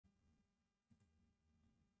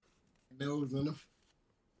Mills and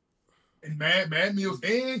And Mad Mills,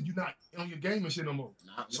 and you're not on your game and shit no more.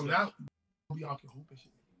 So now we all can hoop and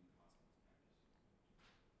shit.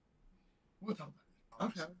 We'll talk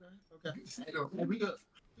about it. Okay. Hey, we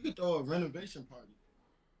could throw a renovation party.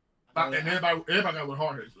 And everybody got what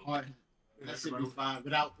hard is. All right. That should be fine.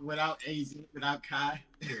 Without AZ, without Kai.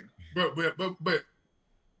 But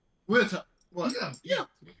We'll talk. What? Yeah.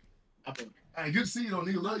 Hey, good to see you, though,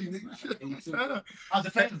 nigga. Love you, nigga. How's the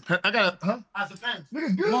fans? I got How's the fans?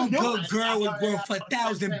 Nigga, good. One good girl was worth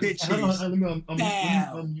 1,000 bitches.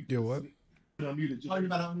 Damn. Yeah, what? Oh, you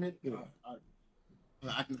about to unmute?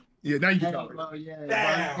 Yeah, now you can talk.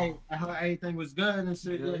 Yeah. I heard everything was good and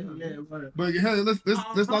shit. Yeah. But yeah,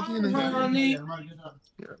 let's lock in and Money. yeah,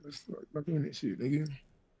 let's lock in that shit, nigga.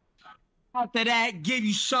 After that, give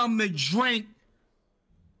you something to drink.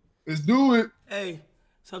 Let's do it. Hey,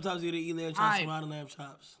 sometimes you gotta eat lamb chops, Alright. some out of lamb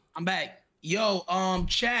chops. I'm back. Yo,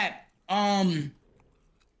 chat.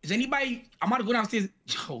 Is anybody? I'm about to go downstairs.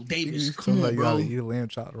 Yo, Davis, come on, Like you gotta bro. eat a lamb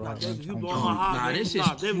chop, right? Davis, you I'm blowing drunk. my high. Nah, gang. this is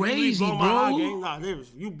Davis, you crazy, blowing my high, bro. gang. Nah,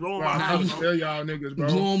 Davis, you blowing Bro, my I high. just tell y'all niggas, bro.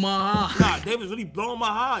 Blowing my high. Nah, Davis really blowing my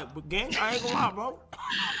high. But gang, I ain't gonna lie, bro.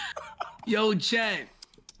 Yo, chat.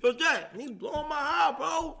 Yo, Jack, he blowing my high,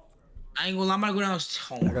 bro. I ain't gonna lie. I'm gonna go down.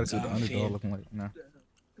 Oh, I gotta see what the God, underdog fam. looking like now.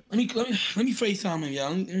 Let me FaceTime him, y'all.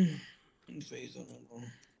 Let me FaceTime him, bro.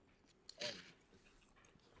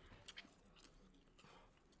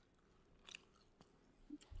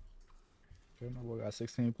 Okay, my boy got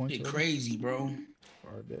 16 points. Shit already. crazy, bro.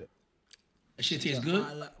 Alright, bet. That shit tastes good.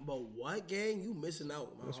 But what, gang? You missing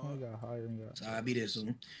out, man. This one got higher and got. So I'll be there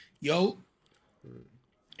soon. Yo,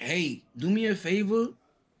 hey, do me a favor.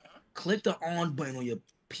 Click the on button on your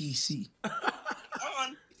PC.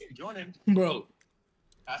 On. Joining. Bro.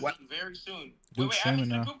 I'll What? see you very soon. Dude, Wait, add me streaming to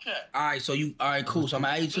the now. group chat. Alright, cool. So I'm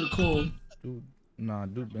gonna add you to the call.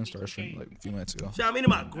 Dude been started streaming like a few minutes ago. See, I mean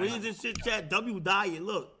about greens and shit, chat. W diet,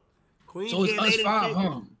 look. Queen So it's getting us laid and five, shit.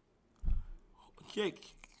 huh? Shit.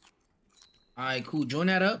 Alright, cool. Join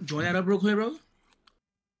that up. Join that up real quick, bro.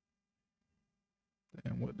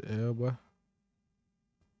 Damn, what the hell, boy?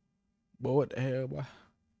 Boy, what the hell, boy?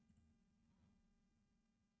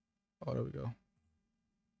 Oh, there we go.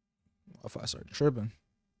 If I start tripping.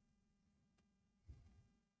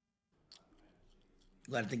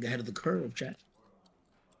 You gotta think ahead of the curve, chat.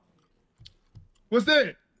 What's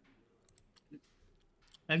that?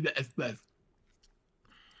 And the FF.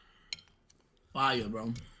 Fire,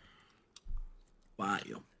 bro. Fire.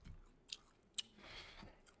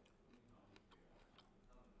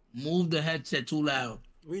 Move the headset too loud.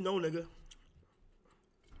 We know, nigga.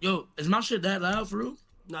 Yo, is my shit that loud for real?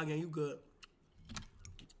 Nah, gang, you good.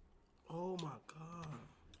 Oh my god.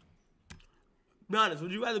 Be honest,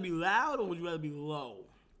 would you rather be loud or would you rather be low?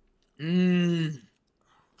 I'd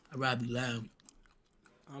rather be loud.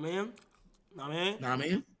 Nah, man. Nah, man.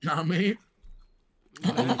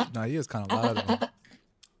 Nah, he is kind of loud, though.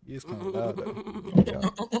 He is kind of loud, though.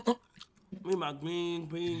 Yeah. Me, my green,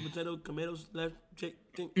 potato, tomatoes, left,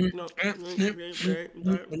 chicken, You no, name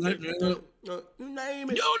you name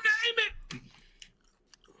it. it.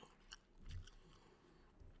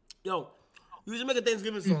 Yo, you should make a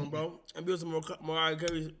Thanksgiving song, bro, and build some Mariah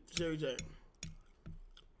Carey Sherry J.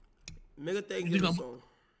 Make a Thanksgiving song.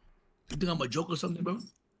 You think I'm a joke or something, bro? Let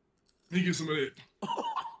me get some of that.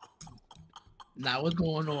 Nah, what's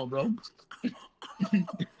going on, bro?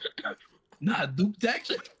 Nah, Duke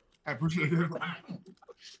Jackson. I appreciate that.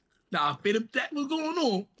 Nah, fit up that. What's going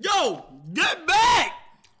on? Yo, get back!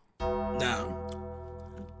 Nah.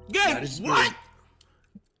 Get this is what?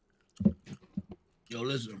 Yo,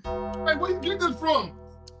 listen. Hey, where you get this from?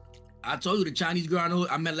 I told you the Chinese girl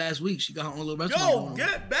I met last week. She got her own little restaurant. Yo, going on.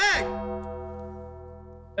 get back!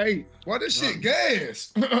 Hey, why this shit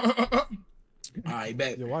gas? All right,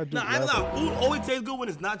 bet. Yeah, why do Nah, I ain't gonna lie. Food always tastes good when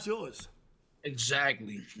it's not yours.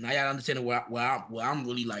 Exactly. Now y'all understand where I'm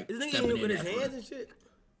really like This nigga stepping here in with his at hands first. and shit.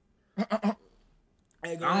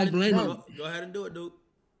 Hey, go I ahead don't blame and, him. Go ahead and do it, dude.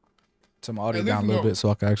 Turn my audio Hey, down a little listen, bit so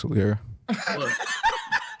I can actually hear. Look,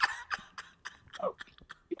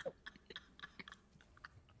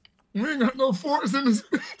 We ain't got no forks in this.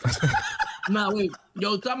 nah, wait.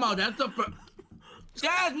 Yo, talking about that's the first.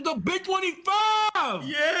 Guys, with the big 25.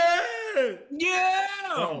 Yeah!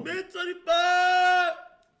 Yeah. Mid 25!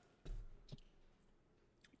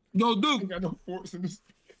 Yo, We dude. ain't got no forks in this.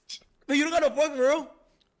 Man, you don't got no fucking real?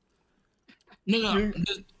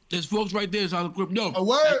 Nigga, there's folks right there. So yo, A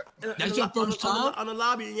word? that's your first time? On the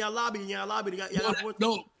lobby, in your lobby. Y'all got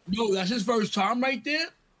No, that's his first time right there.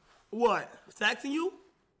 What? Saxing you?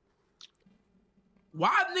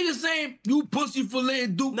 Why niggas saying you pussy for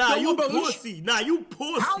letting Duke? Nah, Yo, you bro, pussy. Nah, you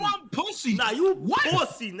pussy. How I'm pussy? Nah, you what?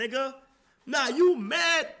 pussy, nigga. Nah, you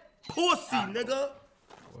mad pussy, nigga.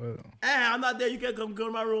 Well, I'm not there. You can't come go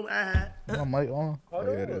to my room. my mic on? Oh,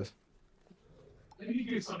 yeah, it is. Let me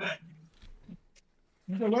get some back.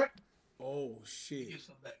 You know what? Oh shit. You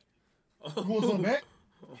want some back?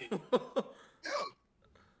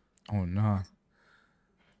 Oh, nah.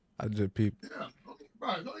 I just peeped. Yeah.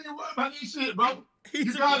 Bro, don't even worry about this shit, bro. You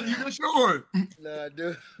He's got it. You can show it. Nah,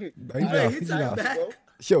 dude. He Hey, just he got, back.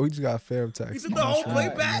 yo, he just got fair tax. He took the whole play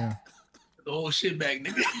back. Yeah. The whole shit back,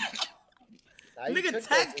 nigga. Nah, he Nigga took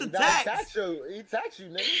tax that. the He gotta tax. tax you. He tax you,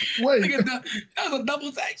 nigga. Wait, Nigga, that was a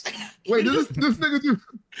double tax. wait, this nigga do.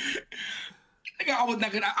 Nigga, I was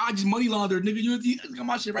not gonna. I just money laundered, nigga. You got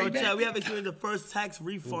my shit Bro, right back. Chad, we have experienced the first tax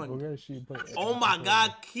refund. Go get a sheet, put it- Oh my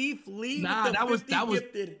God, Keith Lee Nah, with the that was- 50 that was-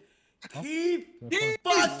 gifted. Keith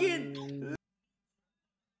fucking.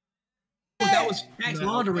 That was tax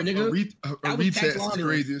laundering, nigga. A That was tax retest is laundering.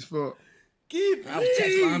 crazy as fuck. Keith That was tax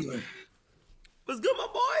Lee. laundering. What's good, my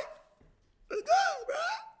boy? What's good, bro?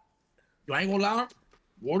 You ain't gonna lie,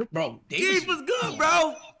 water, bro. Davis. Keith, what's good,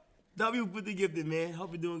 bro? W50 gifted, man.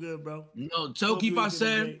 Hope you're doing good, bro. No, tell Hope Keith you I doing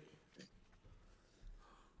said.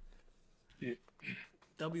 great.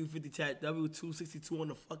 W50 chat, W262 on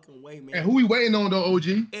the fucking way, man. And who we waiting on though,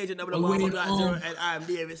 OG? Agent number We waiting 1 on- and I am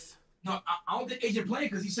Davis. No, I don't think Agent playing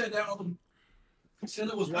because he said that said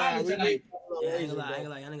it was Nah, violent we tonight. need Yeah, I ain't Asian, gonna lie, bro. I ain't gonna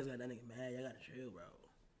lie. Y'all niggas got that nigga mad. Y'all gotta chill, bro.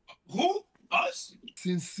 Who? Us?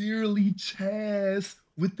 Sincerely, Chaz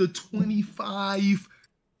with the 25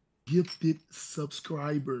 gifted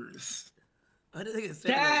subscribers. I didn't think it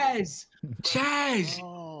said that. Chaz.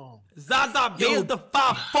 Oh. Zaza Yo, Bears the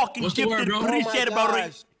 5 fucking what's the word, gifted. bro? Appreciate it, bro.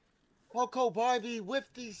 gosh. Coco Barbie with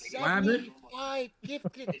the happened? 75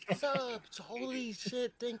 gifted subs. Holy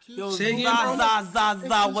shit, thank you. Yo, Say again, bro? Zaza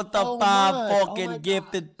Thank you with the so 5 much. Oh fucking my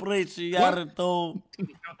gifted. God. Appreciate it, though.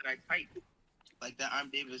 Like that I'm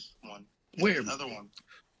Davis one. Where? Another one.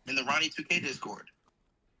 In the Ronnie 2K Discord.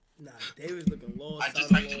 Nah, Davis looking lost. I just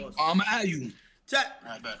sounding typed it. lost. I'm at you. Chat,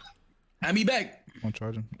 I bet. Add me back. I'm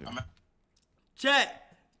charging.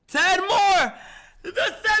 chat. 10 more. The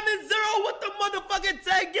 7-0 with the motherfucking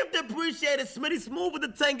 10 gifted. Appreciate it. Smitty Smooth with the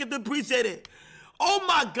 10 gifted. Appreciate it. Oh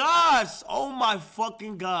my gosh. Oh my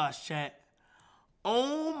fucking gosh, chat.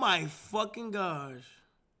 Oh my fucking gosh.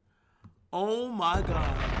 Oh my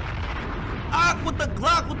god. Ock with the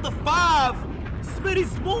Glock with the 5. Smitty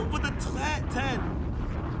Smooth with the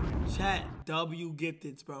 10. Chat, W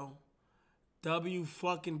gifteds, bro. W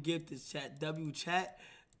fucking gifteds, chat. W chat.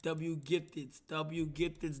 W gifteds. W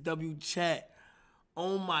gifteds. W chat.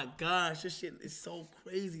 Oh my gosh, this shit is so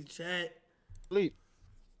crazy, chat. Sleep.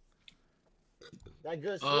 That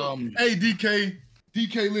good sleep. Hey,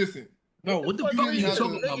 DK, listen. Bro, what the fuck fuck are are you you talking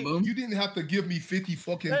doing, about, nigga? bro? You didn't have to give me 50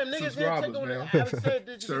 fucking Damn, niggas didn't subscribers, take on man. I said,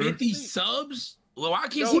 did you Sir. get 50 sleep? subs? Well, I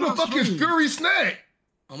can't Yo, see Who my the fuck is screen. Fury Snack?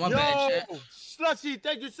 Oh, my bad, chat. Yo, Slushy,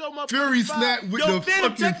 thank you so much. for Fury the five. Snack with Yo, the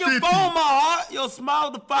Phantom, fucking check your 50. phone, my heart. Yo,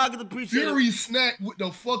 smile with the 5 gets appreciated. Fury Snack with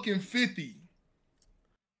the fucking 50.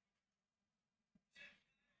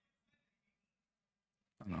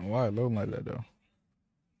 I don't know why it loading like that though.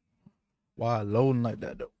 Why it loading like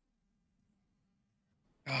that though?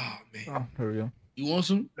 Oh, man. Oh, here we go. You want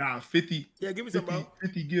some? Nah, 50. Yeah, give me some, 50, bro.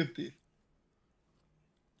 50 gifted.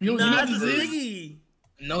 You Nah, know that's what a this is? Ziggy.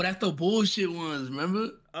 No, that's the bullshit ones, remember?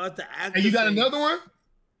 It's the actor Hey, you got thing. another one?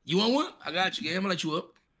 You want one? I got you. Yeah, I'm gonna let you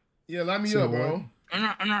up. Yeah, line me See up, what? bro. And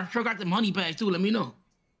I sure got the money packs too. Let me know.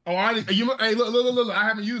 Oh, I didn't. Hey, look. I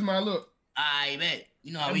haven't used mine. Look, I bet.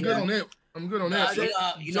 You know how I'm we good do. on that. I'm good on Nah, that.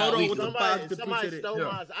 they- You know how we Jodo with do. the 5 gets Somebody appreciated. stole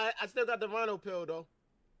Yeah. mine. I still got the Rhino pill, though.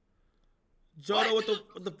 Jodo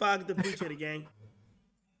with the 5 gets appreciated, gang.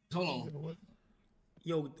 Hold on.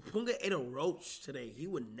 Yo, Punga ate a roach today. He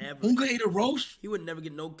would never. Punga ate a roast? He would never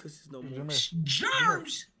get no kisses no more.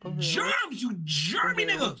 Germs! Germs, you germy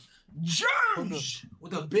nigga! Germs!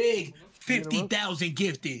 With a big 50,000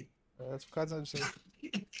 gifted. That's what cousin said.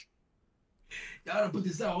 Y'all gotta put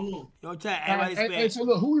this out. Hold on. Yo, chat, Hey, everybody's hey, so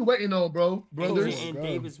look, who we waiting on, bro? Brothers. and God.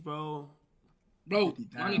 Davis, bro. Bro,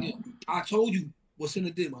 my nigga, I told you what's in the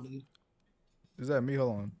dip, my nigga. Is that me?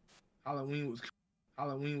 Hold on. Halloween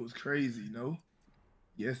was crazy, no?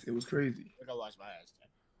 Yes, it was crazy. I gotta wash my ass.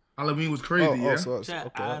 Halloween was crazy, yeah. So Chat,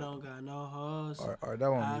 okay. I don't got no hoes. All right,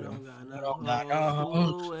 that one. I Me, don't then. got no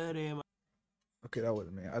hoes. Ooh, where they my- Okay, that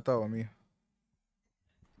wasn't me. I thought it was me.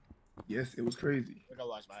 Yes, it was crazy. I gotta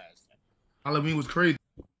wash my ass. Halloween was crazy.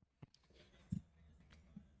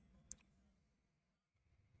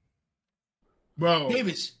 Bro,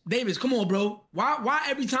 Davis, come on, bro. Why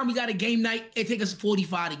every time we got a game night, it take us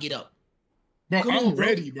 45 to get up? Bro, Come I'm on, bro.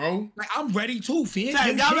 ready, bro. Like, I'm ready too, fam. Chat,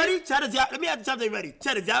 You y'all shit? ready? Chat, is y'all, let me have the chat, they ready.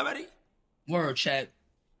 Chat, is y'all ready? Word, chat.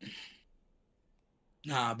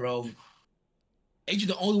 Nah, bro. Ain't you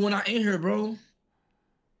the only one out in here, bro?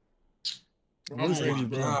 Bro, I'm ready,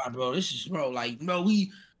 bro. Nah, bro. This is, bro, like, bro,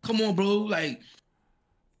 come on, bro. Like,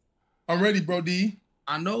 I'm ready, bro, D.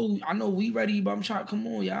 I know we ready, but I'm trying, come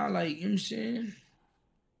on, y'all. Like, you know what I'm saying?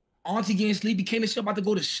 Auntie getting sleepy. Came and shit about to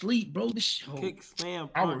go to sleep, bro. This shit. Kick, slam,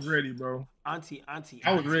 punch. I was ready, bro. Auntie.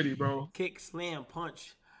 I was ready, bro. Kick, slam,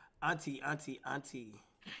 punch. Auntie.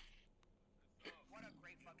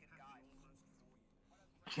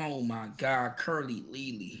 Oh my God, Curly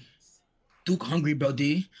Lily. Duke hungry, bro,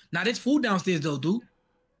 D. Now, there's food downstairs, though, Duke.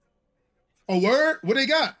 Oh, word? What they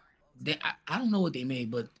got? I don't know what they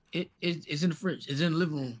made, but it's in the fridge. It's in the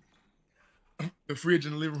living room. The fridge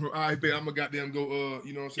in the living room. I bet I'm gonna goddamn go,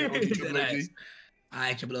 you know what I'm saying? OG, triple OG. All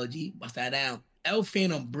right, Triple OG. Bust that down. El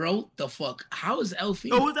Phantom, bro. The fuck? How is El Oh,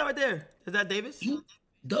 Phantom? who's that right there? Is that Davis? You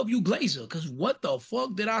W Glazer. Because what the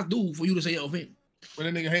fuck did I do for you to say El Phantom?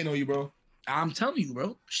 When that nigga hating on you, bro. I'm telling you,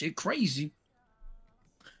 bro. Shit crazy.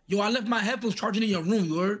 Yo, I left my headphones charging in your room,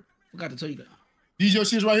 you heard? Forgot to tell you that. These your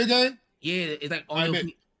shits right here, gang? Yeah, it's like I on your bet.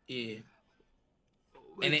 feet. Yeah.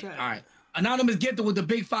 Wait, And it, chat. all right. Anonymous Gifter with the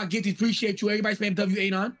big 5 gifts. Appreciate you. Everybody spam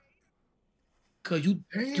W89. Cause you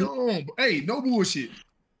Damn. Hey, no bullshit.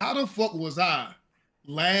 How the fuck was I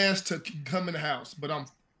last to come in the house, but I'm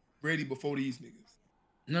ready before these niggas?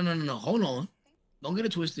 No. Hold on. Don't get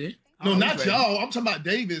it twisted. No, I'm not ready. y'all. I'm talking about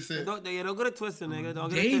David said. Don't get it twisted, nigga. Don't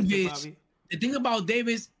get it twisted, Davis, Bobby. the thing about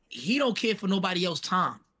Davis, he don't care for nobody else's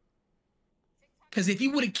time. Because if he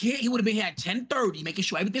would have cared, he would have been here at 10:30, making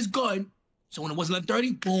sure everything's good. So when it was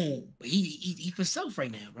 11:30, boom. But he for self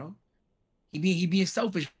right now, bro. He being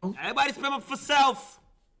selfish, bro. Everybody spamming for self.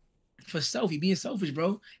 For self, he being selfish,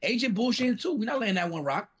 bro. Agent bullshitting too. We not letting that one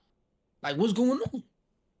rock. Like, what's going on?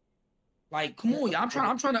 Like, come on, y'all. I'm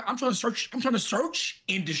trying to search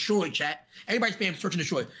and destroy, chat. Everybody spam search and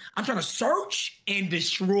destroy. I'm trying to search and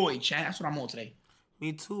destroy, chat. That's what I'm on today.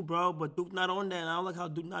 Me too, bro. But Duke not on that. I don't like how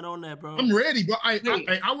Duke not on that, bro. I'm ready, bro. I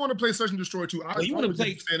Wait. want to play Search and Destroy too. Yo, you want to was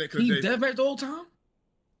play just saying that 'cause Team David. Deathmatch the whole time?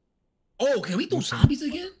 Oh, can we do zombies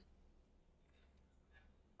again?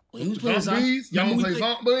 When he was playing Zombies? Y'all want to play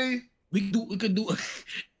Zombies? We could do.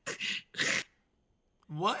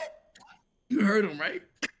 What? You heard him, right?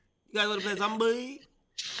 You guys want to play zombie?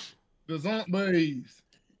 The Zombies.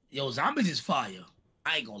 Yo, zombies is fire.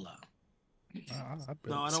 I ain't gonna lie.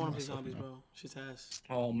 No, I don't want to play zombies, bro. Shit's ass.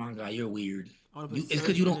 Oh my god, you're weird. I want to play It's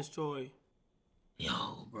because you don't. destroy.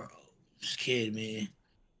 Yo, bro, just kid, man.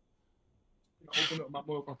 Open up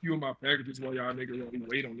a few of my packages while y'all niggas let me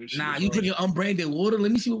wait on this shit. Nah, you drinking unbranded water?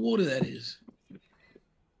 Let me see what water that is.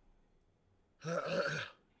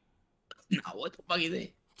 Nah, what the fuck is that?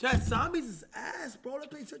 Chat, zombies is ass, bro. Let's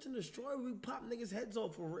play Search and Destroy. We pop niggas' heads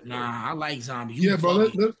off for real. Nah, I like zombies. You Yeah, bro.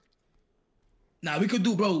 fucking- Nah, we could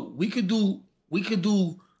do, bro. We could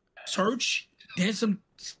do search, then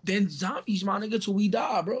zombies, my nigga, till we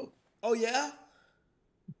die, bro. Oh, yeah?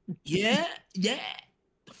 Yeah.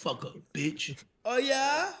 The fuck up, bitch. Oh,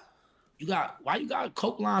 yeah? Why you got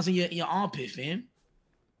coke lines in your armpit, fam?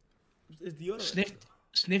 It's deodorant.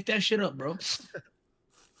 Sniff that shit up, bro.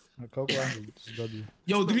 Coke line is W.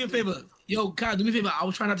 Yo, do me a favor. Yo, Kyle, do me a favor. I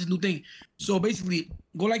was trying out this new thing. So basically,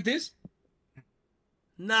 go like this.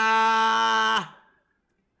 Nah.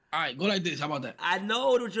 All right, go like this. How about that? I know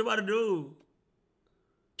what you're about to do.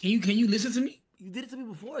 Can you listen to me? You did it to me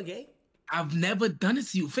before, gang. I've never done it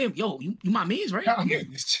to you, fam. Yo, you my mans, right? I'm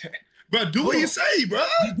in this chat. But do what you say, bro.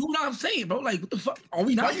 You do what I'm saying, bro. Like, what the fuck? Are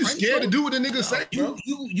we not? Why you friends, scared bro? to do what the nigga say, bro?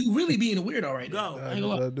 You really being a weirdo right now. Go. I ain't gonna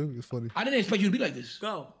lie. That dude is funny. I didn't expect you to be like this.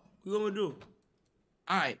 Go. What you want me to do?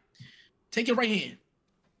 All right. Take your right hand.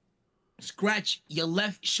 Scratch your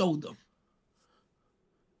left shoulder.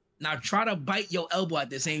 Now try to bite your elbow at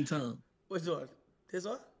the same time. Which one? This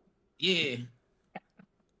one? Yeah.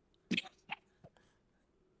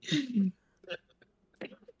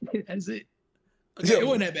 That's it. Okay, it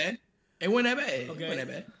wasn't that bad. It wasn't that bad. It wasn't that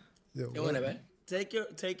bad. Yo, It wasn't that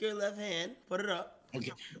bad. Take your left hand, put it up.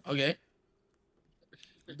 Okay. Okay.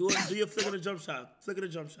 Do your flick of the jump shot. Flick of the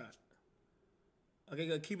jump shot. Okay,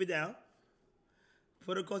 good. Keep it down.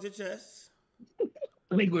 Put it across your chest.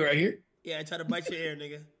 I think we're right here. Yeah, and try to bite your ear,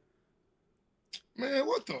 nigga. Man,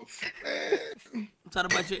 what the fuck, man? Try to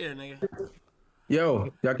bite your ear, nigga.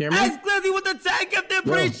 Yo, y'all can hear me? X Glizzy with the tag gift,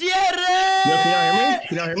 appreciate Yo, it. can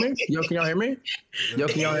y'all hear me? Yo, can y'all hear me? Yo,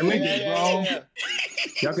 can y'all hear me? Yeah.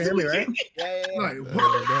 Y'all can hear me, right? Yeah. Like,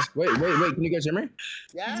 what? Wait. Can you guys hear me?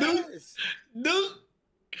 Yes. Dude.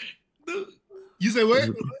 You say what?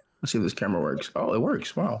 Let's see if this camera works. Oh, it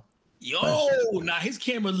works. Wow. Yo, now his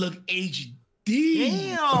camera look HD.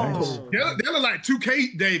 Damn. They look like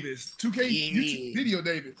 2K Davis, 2K Yeah. YouTube video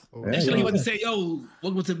Davis. Oh, That's what he about to say. Yo,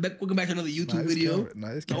 welcome back to another YouTube video. This No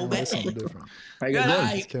camera is bad. something different. How you Yeah, guys doing?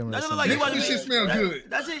 I- This camera That is look like you something want to This be. shit smell good.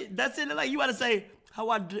 That's it. Like you want to say how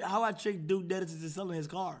I tricked Duke Dennis into selling his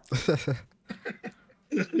car.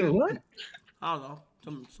 What? I don't know.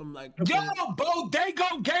 Some like. Yo,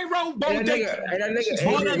 Bodego, Gayro, Hey, that Bodego.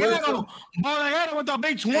 nigga, Bodego with the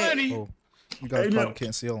big 20. Oh, you guys probably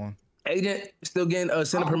can't see on. Agent still getting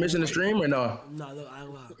sending permission to stream or no? Nah, look, I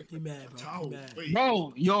ain't lie. He mad, bro. He mad. Wait,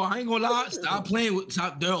 Bro, yo, I ain't gonna lie. Stop playing with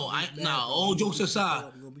top girl. Nah, all jokes aside.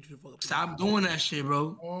 We gonna beat you the fuck up. Stop doing that shit,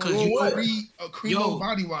 bro. Cause oh, you know, a cream Yo.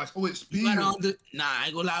 body wash. Oh, it's you gotta speed. nah, I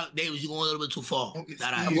ain't gonna lie, Davis, you going a little bit too far. Oh, it's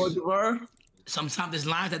That weird. Go too far? sometimes there's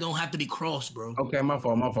lines that don't have to be crossed, bro. Okay, my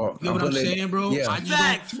fault. You know what I'm putting it- saying, bro? Yeah. I just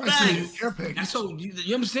Facts, Somebody send me facts. a care package. that's so you know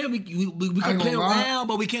what I'm saying? We I can ain't play gonna lie. around,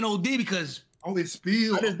 but we can't OD because Oh, it's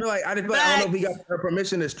speed. I just feel like I don't know if we got her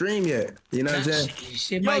permission to stream yet. You know what I'm that saying?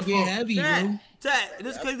 shit might get heavy, bro. Chad, is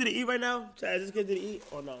this crazy to eat right now? Chad, is this crazy to eat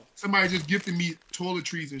or no? Somebody just gifted me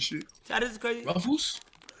toiletries and shit. Chad, this is crazy. Ruffles?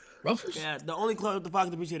 Yeah, the only club with the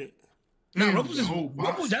fuck appreciate it. Nah, Damn, Ruffles is the whole box.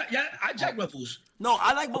 Ruffles. Yeah, I jack Ruffles. No,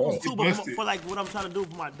 I like bubbles Oh, too, it but busted. for like what I'm trying to do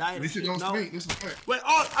for my diet. This and shit don't no. stink. This is fat. Wait,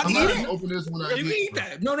 oh, I I'm can not eat gonna it. open this when I Yeah, you can get eat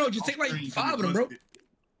that. No, just take like 5 of them, bro.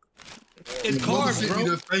 It's Carbs, carbs, bro. bro.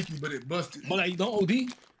 Just thank you, but it busted. But like, don't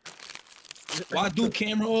OD. Why do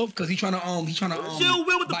camera off? Because he trying to Chill,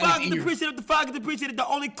 Will with the bite fuck his get ear. appreciated. The fuck get appreciated. The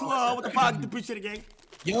only club with the fuck get appreciated, gang.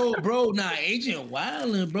 Yo, bro, nah, Agent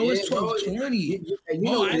wildin', bro. It's Yeah, bro. 12:20. You Bro,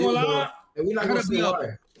 know I ain't gonna lie. And we not I gonna gotta be see up. why.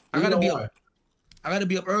 I gotta You be know up. I gotta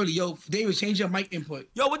be up early. Yo, David, change your mic input.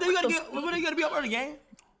 Yo, what day you gotta get? What day you gotta be up early, gang?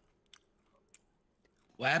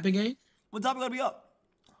 What happened, gang? What time you gotta be up?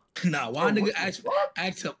 Nah, why nigga ask up?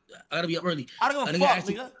 I gotta be up early. I don't A give a nigga fuck, asked-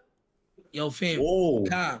 nigga. Yo, fam. Whoa.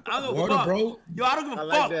 Calm. I don't give a Word fuck, up, bro. Yo, I don't give I a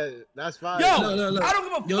like fuck. that. That's fine. Yo, Look. I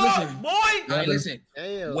don't give Yo, a fuck, listen. boy. All right, listen.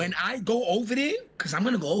 Damn. When I go over there, cause I'm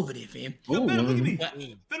gonna go over there, fam. Yo, better look at me. What?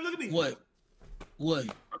 Better look at me. What?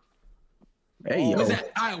 Hey, yo. Where's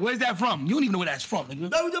that? All right, where's that from? You don't even know where that's from, nigga.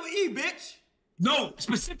 WWE, bitch. No,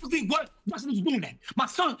 specifically what? My son was doing that. My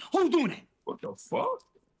son, who's doing that? What the fuck?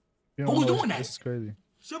 You Who's don't know, doing that? This is crazy.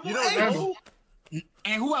 Triple You don't H. know.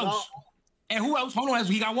 And who else? And who else? Hold on,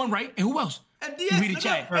 he got one right. And who else? And You DX, read the nigga.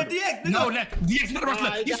 chat. And DX, nigga. No, that DX not a wrestler.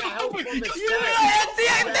 Nah, he He's so got help stupid. from the You staff. And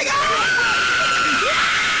DX,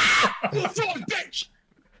 nigga. You fucking bitch.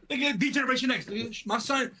 Nigga, D-Generation X. Nigga. My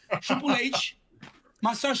son, Triple H.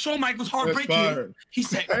 My son, Shawn Michaels, Heartbreak Kid. fired. He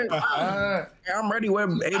said, Ah, Hey, I'm ready where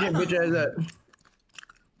agent bitch ass at.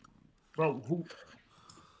 bro, who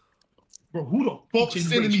the fuck Generation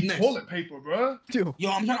sending me Next. toilet paper, bro? Yo,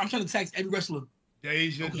 yo, I'm trying to text every wrestler.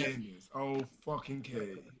 Deja Okay. Dennis. Oh, fucking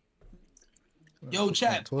K. Yo,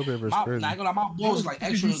 chat. toilet paper is My, crazy. nah, I ain't gonna lie, my balls is like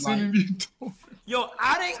extra. You sending Like, me toilet- Yo,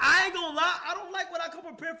 I ain't gonna lie. I don't like when I come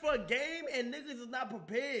prepared for a game and niggas is not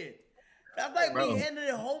prepared. That's like Bro. me handling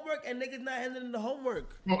homework and niggas not handling the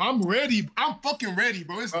homework. Bro, I'm ready. I'm fucking ready,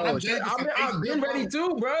 bro. It's, Oh, I'm shit. just- I've been ready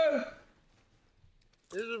too, bro.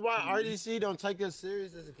 This is why RDC don't take us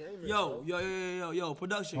serious as a gamer. Yo,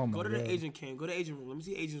 production. Oh my Go to the God. agent cam. Go to agent room. Let me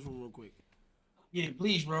see agent's room real quick. yeah,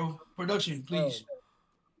 please, bro. Production, please.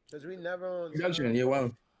 Because we never on Production, yeah,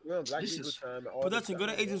 wow. we on black This people is- time. all the Production, go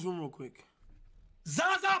time. to agent's room real quick.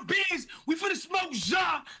 Zaza Beans, we finna smoke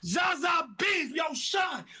Zaza Beans, yo,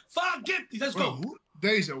 Sean. 5 gifties, let's Bro, go. who,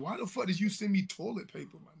 Deja, why the fuck did you send me toilet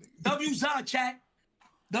paper, my nigga? W Za, chat.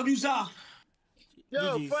 W Za.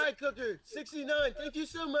 Yo, GG's. Fire Cooker 69. Thank you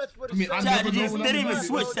so much for the I mean, I sub. Chad, never they know just- when they I'm didn't even ready.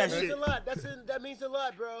 switch that That means shit. a lot. That means a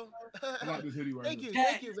lot, bro. I like this hoodie right Thank now. you, Chad.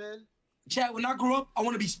 thank you, man. Chat, when I grow up, I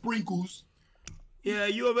wanna be Sprinkles. Yeah,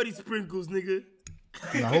 you already sprinkles, nigga.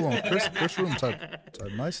 Nah, hold on. Chris room type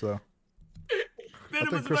nice though. Venom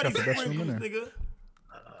think is Chris already got the best room in sprinkles,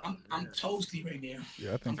 nigga. I'm toasty right now. Yeah,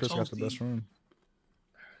 I think I'm Chris got the toasty. best room.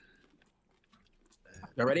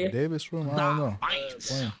 You ready? Davis room, I don't know.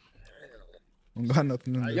 Playing. I got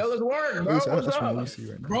nothing in there. Yo, let's work, At bro. least What's that's what we up? see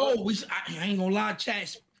right now. Bro, I ain't gonna lie,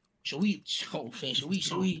 chat. Should we? Oh, man, should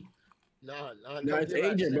we? Nah. No, it's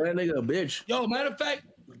agent, bro. That nigga a bitch. Yo, matter of fact,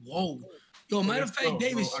 whoa. Yo, matter of fact,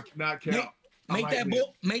 Davis, Bro, I cannot count. I make like that this.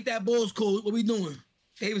 ball, make that ball score. What we doing?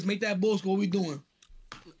 Davis, make that ball score. What we doing?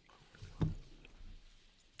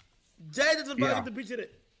 Jay just about Yeah. to get the picture of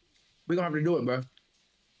it. We gonna have to do it, bro.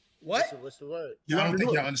 What? What's the word? Y'all have don't to think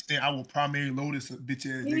do y'all understand. I will primary load this bitch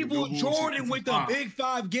ass nigga. Evil No bullshit. Jordan This with is the fine. big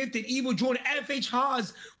 5 gifted. Evil Jordan, FH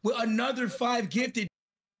Haas with another 5 gifted.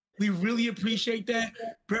 We really appreciate that,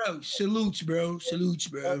 bro. Salutes, bro. Salutes,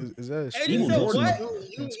 bro. Is that a Hey, stream? so or what?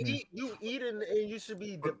 something? You eat and you should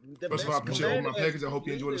be the First of all, I appreciate all my package. I hope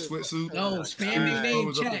you enjoy the sweatsuit. No, spam their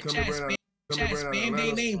name, chat, spam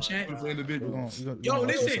their name, chat. Yo,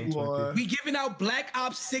 listen, we giving out Black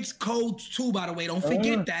Ops 6 codes too, by the way. Don't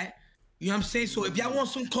forget that. You know what I'm saying? So if y'all want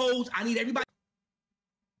some codes, I need everybody.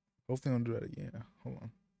 Hopefully, don't do that again. Hold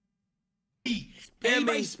on.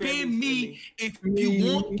 Everybody spam me if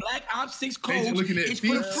you want Black Ops 6 codes. It's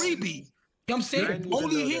for the freebie. You know what I'm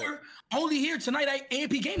saying? Only here tonight at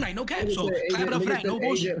AMP game night. No cap. So clap it up for that. No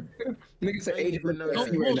bullshit. Nigga said agent. No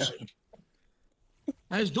bullshit.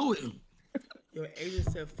 Let's do it. Yo,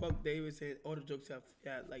 Agent said fuck David said all the jokes have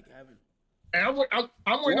like having. Hey,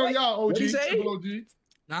 I'm waiting on y'all, OG. What'd he say? OG.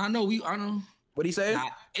 Nah, I know. I know. What'd he say? Nah,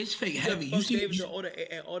 it's fake heavy. Fuck You see? David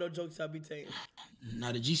and all the jokes I be saying.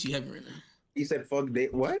 Nah, the GC heavy right now. He said fuck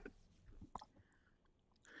Dave. What?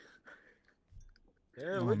 Yeah,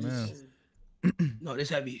 Oh, what man. No, it's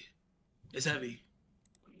heavy. It's heavy.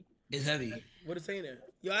 It's heavy. What is saying there?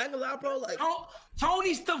 Yo, I ain't gonna lie, bro. Like, Oh,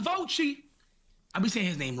 Tony Stavocci. I be saying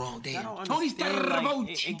his name wrong. I Damn. don't Tony understand, like,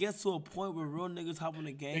 Stavocci. it gets to a point where real niggas hop on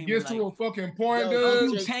the game. It gets and, to like, a fucking point, Yo,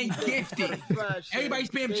 dude. You tank gifted. Everybody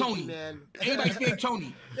spam Tony. Everybody spam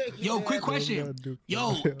Tony. Yo, quick question.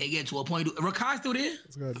 Yo, it get to a point. Rakai still there?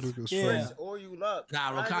 This guy Duke is Yeah. strong. Or you luck.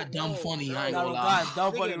 Nah, Rakai dumb funny. I ain't Nah, gonna God, lie.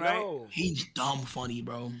 dumb funny, right? He's dumb funny,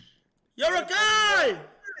 bro. Yo, Rakai!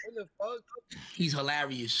 What the fuck? He's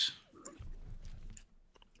hilarious.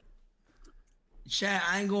 Chad,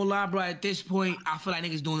 I ain't gonna lie, bro. At this point, I feel like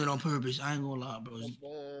niggas doing it on purpose. I ain't gonna lie, bro.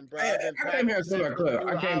 Bro, I came here as soon as I could.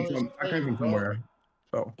 I came from somewhere.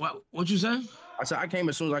 So What you say? I said I came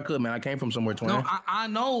as soon as I could, man. I came from somewhere, twin. No, I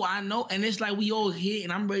know, and it's like we all hit,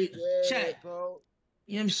 and I'm ready. Yeah, Chat, bro.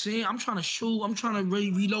 you know what I'm saying? I'm trying to shoot. I'm trying to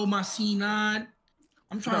really reload my C9. I'm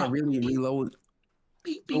I'm trying trying to to really reload.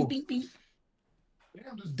 beep, beep, beep, beep.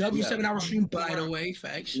 W7 hour stream, by the way,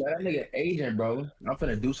 facts. Man, that nigga agent, bro. I'm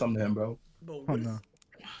finna do something to him, bro. Bro, Oh what is- no.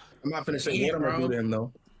 I'm not finna say Yeah, what I'm gonna bro. do to him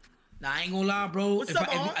though. Nah, I ain't gonna lie, bro. What's If up,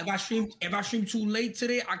 I, Mark? if I stream too late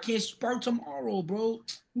today, I can't spark tomorrow, bro.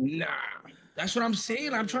 Nah. That's what I'm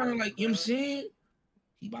saying. I'm trying to, like, you know what I'm saying?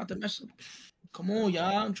 He about to mess up. Come on,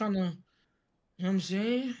 y'all. I'm trying to, you know what I'm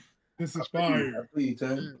saying? This is fire. Please,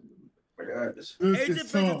 Tim. My God, this. This Agent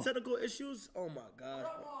is facing tough. technical issues? Oh my gosh,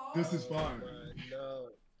 bro. This is fire. No.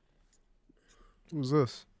 Who's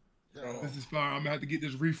this? This is fire. I'm gonna have to get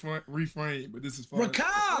this reframe, but this is fire.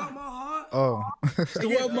 Rakai! My heart. Oh.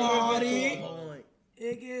 Still up, Marty.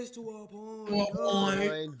 It gets to a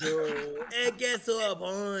point. Dude. It gets to a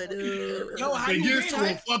point, dude. Yo, how It you gets been, to a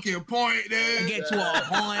right? fucking point, dude. Get to a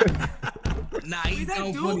point. Nah, he's that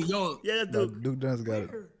so Duke? funny. Yo, Yeah, that's No, Duke. Duke Dunn's got it.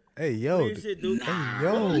 Hey, yo. Real shit, Duke. Hey,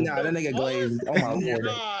 yo. Nah, that nigga glazed. Oh my lord.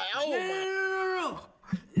 No.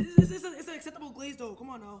 It's an acceptable glaze, though. Come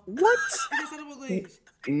on now. What? It's an acceptable glaze.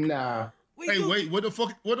 Nah. Hey, Duke. wait, what the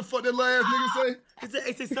fuck that last nigga say?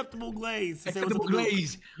 It's acceptable glaze. acceptable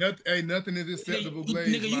glaze. Nothing is acceptable glaze.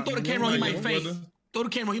 Nigga, you throw the camera on, he might faint. Throw the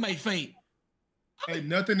camera, he might faint. Hey,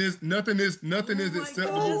 nothing is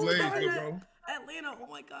acceptable glaze, bro. Atlanta, oh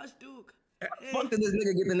my gosh, Duke. Fuck did this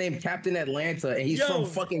nigga get the name Captain Atlanta and he's Yo. from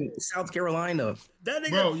fucking South Carolina. That nigga,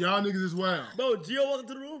 Bro, y'all niggas is wild. bro, Gio walked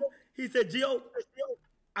into the room. He said, Gio,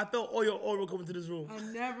 I felt all your aura coming to this room. I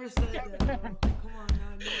never said that, bro. Come on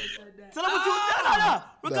now, I never said that. Tell him what you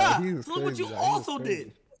no. Nah, he Rakai, was tell him what crazy, you nah, he was also crazy.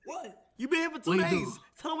 did. What? You been here for 2 What you days. do?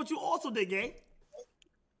 Tell him what you also did, gang.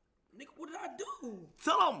 Nigga, what did I do?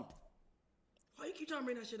 Tell him. Why you keep trying to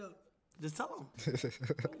bring that shit up? Just tell him. Oh,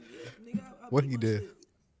 yeah, nigga, I What beat he my did. shit.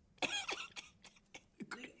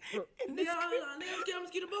 Nigga, I'm scared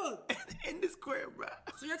to get a bug. In this crib, bro.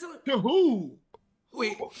 So you're telling To who?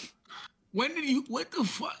 Wait, when did you, what the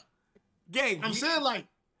fuck? Gang, I'm saying, like,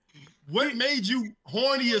 what made you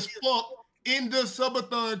horny as fuck in the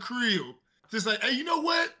subathon crib? Just like, hey, you know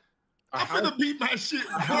what? I'm finna beat my shit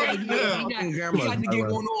right now. He had to get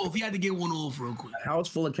one off. He had to get one off real quick. House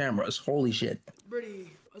full of cameras. Holy shit.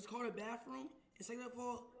 Brittany, let's call it a bathroom. And second of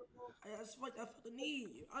all, I felt the need.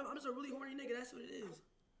 I'm just a really horny nigga. That's what it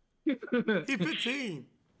is. he 15.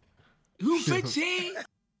 Who 15?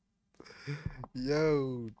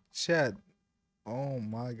 Yo, chat. Oh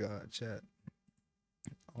my god, chat.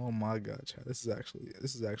 Oh my god, chat. This is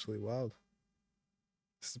actually wild.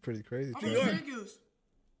 This is pretty crazy. I'm Chat. from Syracuse.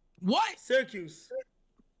 What? Syracuse.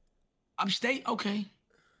 Upstate? Okay.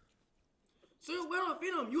 So wait on,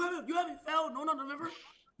 Phenom. You haven't failed no November?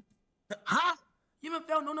 Huh? You haven't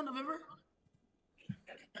failed no November?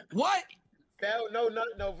 What? No, not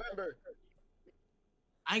November.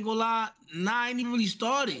 I ain't gonna lie. Nah, I ain't even really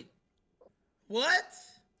started. What?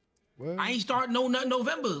 What? I ain't start nothing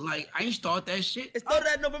November. Like I ain't start that shit. It started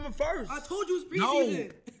at November 1st. I told you it's No.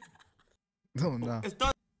 preseason. No, no. It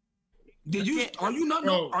started. Did you? Are you not?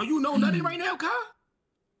 Bro. Are you know nothing right now, Kai?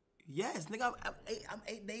 Yes, nigga. I'm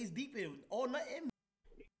 8 days deep in all nothing.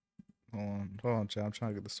 Hold on, chat. I'm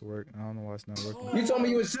trying to get this to work. I don't know why it's not working. You told me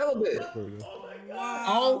you was celibate. There we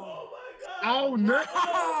go. Oh no!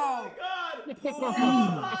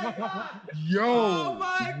 Yo,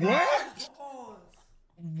 what?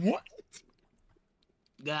 What?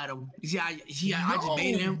 Got him. See, I just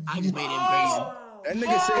made him. I just made him crazy. That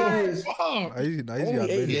nigga said he was Fuck. Easy, got only 8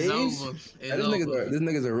 baby. It's days. over. This It's over.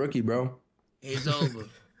 nigga's a rookie, bro. It's over.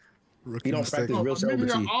 Rookie He don't mistake. practice real Nigga,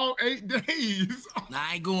 celibacy. all 8 days. Now,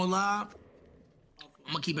 I ain't gonna lie.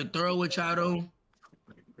 I'm gonna keep it thorough with y'all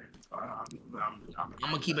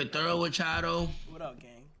though. What up,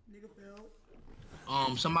 gang? Nigga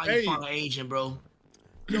fell. Somebody Hey. find an agent, bro.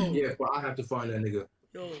 Yeah, well, I have to find that nigga.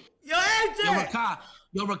 Yo, Yo, AJ! Rakai,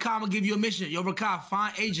 I'm gonna give you a mission. Yo, Rakai,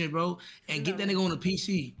 find agent, bro, and get that nigga on the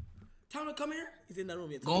PC. Tell him to come here. He's in that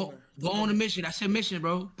room yet. Go on the mission. That's your mission,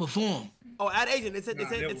 bro. Perform. Oh, add agent. They said that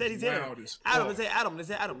he's was here. wild as Adam. fuck. They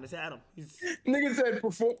said Adam. He's Nigga said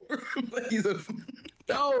before. He's a.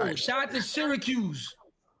 Yo, shout out to Syracuse.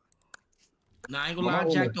 Nah, I ain't gonna lie, I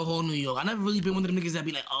Wow. jacked the whole New York. I never really been one of them niggas that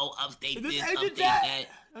be like, oh, upstate Is this, this upstate agent that. Jack?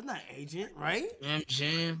 That's not agent, right? You know what I'm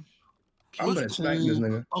saying? I'm gonna smack this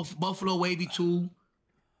nigga. Buffalo Wavy too.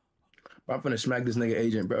 I'm finna smack this nigga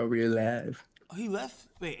agent, bro. Real live. Oh, he left.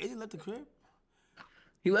 Wait, agent left the crib?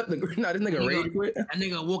 He left the. Nah, this nigga ready to quit. That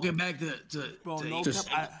nigga walking back to Bro, to- no just-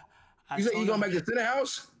 cap. I You said told you going him- back to center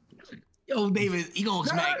house? Yo, David, he gonna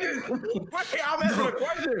smack. Wait, I'm asking a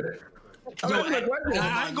question. I'm Yo, asking a question.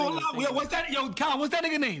 I ain't gonna lie. Yo, what's that? Yo, Kyle, what's that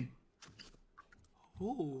nigga name?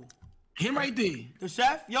 Who? Him right there. The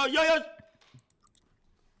chef? Yo.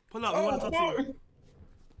 Pull up. We want to talk to you.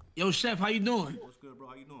 Yo, Chef, how you doing? What's good, bro?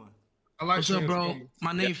 How you doing? I like What's up, bro? Transformers.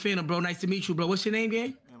 My name Fana, bro. Nice to meet you, bro. What's your name,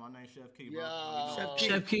 gang? Man, my name's Chef Key, bro. How you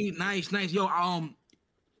doing? Chef Key. Nice. Yo, I'm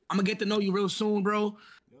gonna get to know you real soon, bro.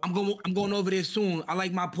 I'm going over there soon. I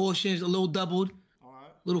like my portions a little doubled, All right.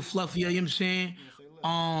 a little fluffier. You know what I'm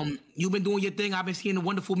saying? You've been doing your thing. I've been seeing the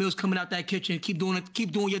wonderful meals coming out that kitchen. Keep doing it.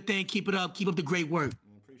 Keep doing your thing. Keep it up. Keep up the great work.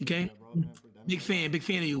 Okay? Big fan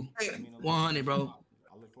of you. 100, bro.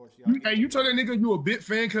 I look forward to y'all. Hey, you told that nigga you a big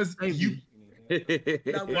fan because you. Now,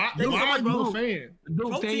 Why thank you so are much, you bro. a fan?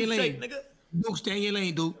 Dude, stay in your Protein shake, lane. nigga. Dude, stay in your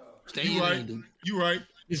lane, dude. Stay in You your right. lane, dude. You right.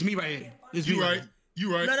 It's me right here. It's me You right right. here.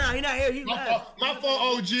 You right. No, he not here. He My left. fault. My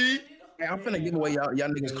fault, OG. Hey, I'm finna give away y'all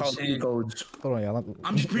niggas call saying? codes. Hold on, y'all.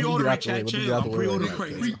 I'm just pre-ordering, chat. Chill. I'm pre-ordering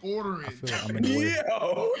crazy. Pre-ordering. I feel like I'm in the way.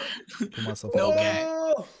 Yo. Put myself No out gag.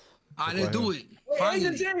 Oh, All right, let's do it. Finally.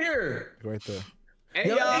 agent's in here. right there. Hey,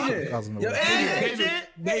 yo, agent. I was in the Yo, way. agent.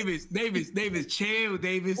 Davis, chill,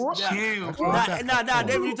 Davis, chill. Nah,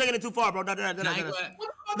 David, you taking it too far, bro. Nah,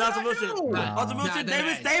 some real shit. Nah. On some real Nah, shit.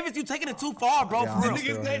 nah. Davis, you taking it too far, bro. Yeah, For I'm real.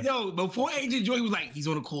 still Niggas said, yo, before Agent Joy was like, he's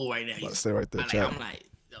on the call right now. Let's stay right there, I'm chat. like,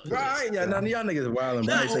 yo, Bro, I ain't, none of y'all niggas wildin',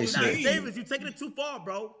 bro. I ain't say shit. Davis, you taking it too far,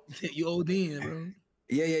 bro. you OD in, bro.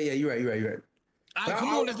 Yeah, you right. All right, come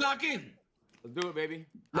on, let's lock in. Let's do it, baby.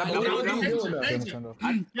 Nah, I but know what what you I'm doing, though? Turn it off.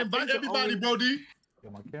 Invite everybody, Brody. Yeah,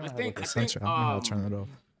 my camera has think- like a I sensor. think, I don't know how to turn it off.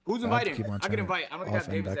 Who's I have to inviting? keep on I can turning invite. I don't think off that's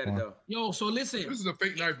and Davis back at it, on. though. Yo, so listen. This is a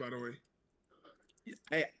fake knife, by the way.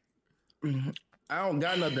 Hey, I don't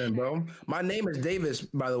got nothing, bro. My name is Davis,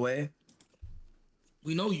 by the way.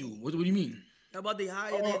 We know you. What do you mean? How about the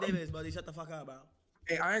higher than Davis, buddy? Shut the fuck up, bro.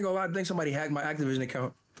 Hey, I ain't gonna lie. I think somebody hacked my Activision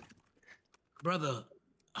account. Brother.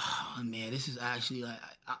 Oh, man, this is actually like,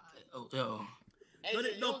 yo.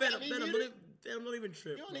 Don't even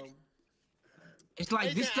trip, bro. It's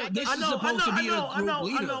like this. This I is know, supposed to be a I group know.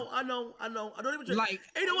 leader. I don't even trip. Like-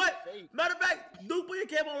 Hey, you know what? Matter of fact, Duke, put your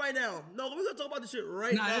cam on right now. No, we're gonna talk about this shit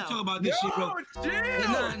right Nah, now. let's talk about this shit, bro. chill.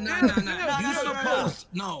 Nah. You supposed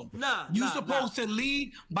You Nah, supposed to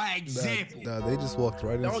lead by example. Nah, they just walked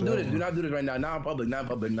right into Don't do that this. Do one. not do this right now. Not in public. Not in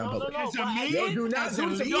public. Not in public. As a man, Yo, do not as do a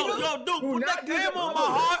this. leader, Yo, Duke, Do put not that do this cam in on my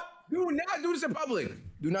public. heart. Do not do this in public.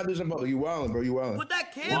 Do not do this in public. You wildin', bro. You wildin'. Put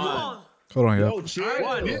that cam on. Hold on, Yo, yo. chill.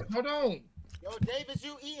 Hold on. Yo, Davis,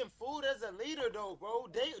 you eating food as a leader though, bro.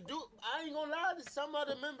 I ain't gonna lie, some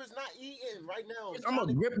other members not eating right now. I'm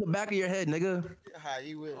gonna grip the back of your head, nigga. How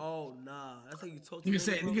you will. Oh, nah. That's how you talk to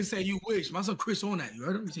nigga say you wish. My son Chris on that. You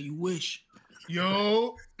heard him? He say you wish.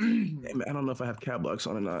 Yo. Hey, man, I don't know if I have cap blocks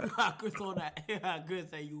on or not. Chris on that.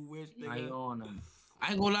 Chris say you wish, I ain't nigga. on them.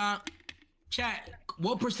 I ain't gonna lie. Chat.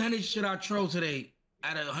 What percentage should I troll today?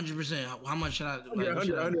 Out of 100%, how much should I? Like, what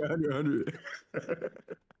should I- 100.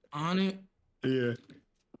 100. Yeah.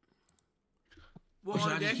 What,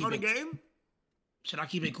 should on I the just game? On the keep it? game? Should I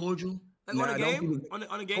keep it cordial? Like Nah, on the don't game? keep On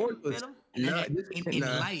the game, Cordial. Phantom? Nah, In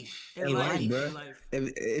life. In In life, life. bro. in life.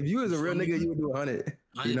 If you was a real nigga, you would do 100.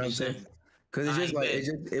 You know what I'm saying? 100%. Because it's just I like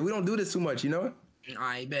bet. we don't do this too much, you know.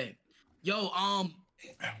 I bet. Yo, I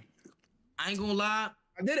ain't gonna lie.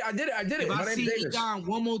 I did it. If My I name's see Davis. Eon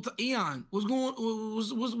one more time, Eon, what's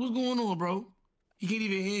going on, bro? You can't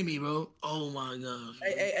even hear me, bro. Oh my gosh.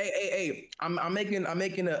 Hey. I'm making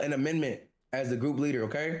an amendment as the group leader.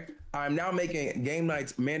 Okay. I'm now making game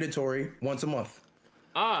nights mandatory once a month.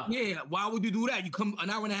 Yeah, why would you do that? You come an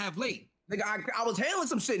hour and a half late. Nigga, I was handling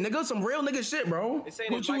some shit, nigga. Some real nigga shit, bro. It's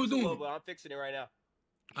saying What his you mic's was too doing? low, but I'm fixing it right now.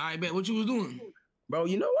 I bet. What you was doing? Bro,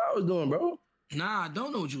 you know what I was doing, bro? Nah, I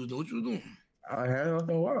don't know what you was doing. What you was doing? I had a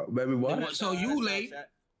while, baby. What? So you late.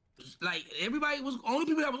 Like, everybody was, only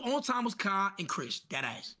people that was on time was Kai and Chris. That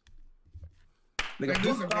ass. Nigga,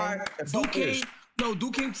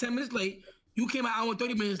 Duke came 10 minutes late. You came an hour and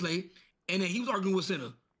 30 minutes late. And then he was arguing with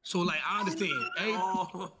Center. So, like, I understand. Hey,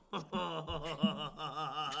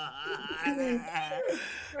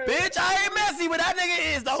 Bitch, I ain't messy, but that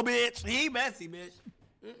nigga is though, bitch. He messy, bitch.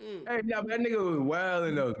 Hey, yeah, but that nigga was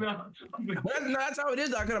wilding though. That's how it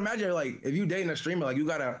is. I can imagine, like, if you dating a streamer, like, you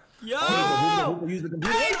gotta use the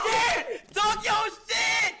computer. Hey, shit! Talk your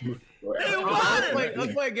shit!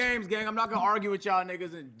 Let's play games, gang. I'm not gonna argue with y'all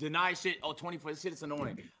niggas and deny shit. Oh, 24 shit is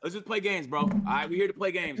annoying. Let's just play games, bro. All right, we here to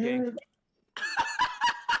play games, gang.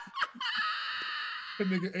 That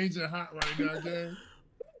nigga Agent hot right now, gang.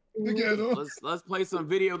 Look at him. Let's play some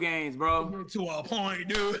video games, bro. to a point,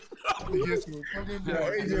 dude. Yes, we're fucking Yo,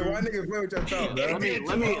 AJ, why niggas play with your thought, bro?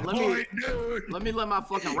 Let me let my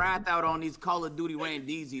fucking wrath out on these Call of Duty Rain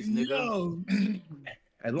Deezies, nigga.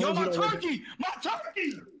 As long Yo, as my you don't turkey! My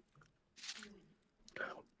turkey!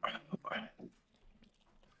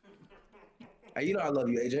 Hey, you know I love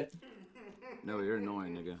you, Agent. No, you're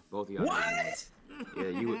annoying, nigga. Both of y'all. What? Yeah,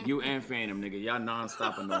 you and Phantom, nigga. Y'all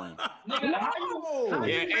non-stop annoying. Nigga, how you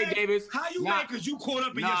Hey, Davis. How you mad because you caught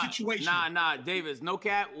up in your situation? Nah, Davis. No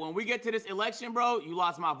cap. When we get to this election, bro, you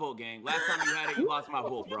lost my vote, gang. Last time you had it, you lost my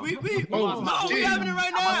vote, bro. We lost my vote. we having it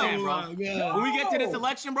right now. Bro. When we get to this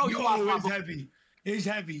election, bro, you lost my vote. Heavy. It's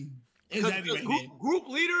heavy. It's heavy right there. Group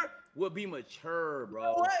leader would be mature,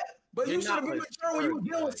 bro. What? But you You're should not have been mature when you were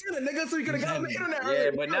dealing with Cena, nigga, so you could have got on the internet. Yeah,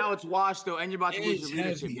 earlier. but now it's washed, though, and you're about to lose It's your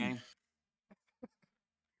leadership, heavy. gang.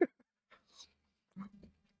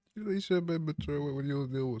 You should have been mature when you was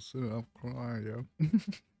dealing with Cena. I'm crying, yo.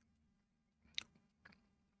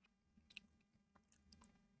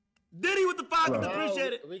 Diddy with the pocket,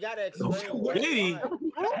 appreciate it. We gotta explain. what Diddy?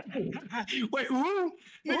 Wait, who?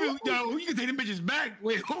 Nigga, yo, you can take them bitches back.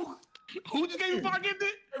 Wait, who? Who just gave you 5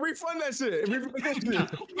 gifted? Refund that shit. Refund that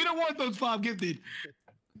shit. We don't want those 5 gifted.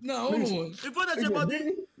 No, hold on. You put that shit about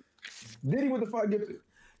Diddy? Diddy with the 5 gifted.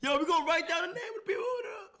 Yo, we gonna write down the name of the people who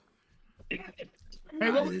Hey,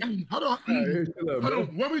 hold on. Hold on.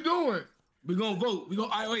 What we doing? We gonna vote. We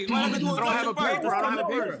gonna. All right, wait. I don't have a paper. I don't have a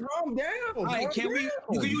paper. Calm down. All right, can we?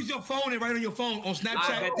 You can use your phone and write on your phone on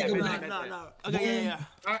Snapchat. No. Okay, yeah.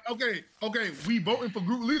 Okay. We voting for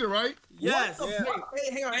group leader, right? Yes. Hey,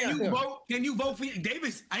 hang on. Can you vote for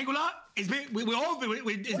Davis? I ain't gonna lie. It's been we all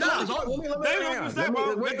it's No, done. It's all. Davis, say,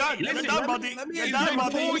 bro. You're done. You're done, buddy. You're done,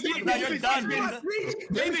 buddy. You're done, man.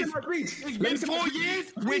 Davis, it's been 4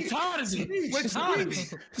 years. We're tired of it. We're tired of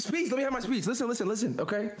it. Speech. Let me have my speech. Listen.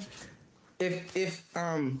 Okay. If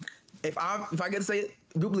I get to say it,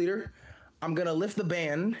 group leader, I'm gonna lift the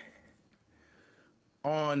ban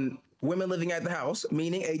on women living at the house,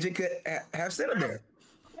 meaning Agent could have Cena there.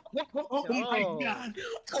 Oh my god!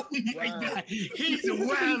 Oh my god! He's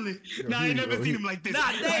wilding. Nah, I ain't never seen him like this.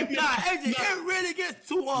 Agent, it really gets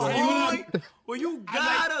too hard when you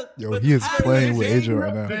gotta. Yo, he is playing with Agent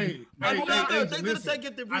right now. Hey, I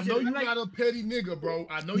know you got a petty nigga, bro.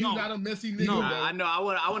 I know you got a messy nigga, bro. I know. I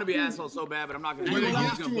want to be an asshole so bad, but I'm not gonna. When it I'm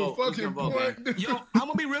gets just to gonna a vote. fucking point. Yo, I'm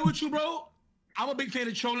gonna be real with you, bro. I'm a big fan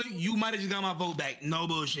of trolling. You might have just got my vote back. No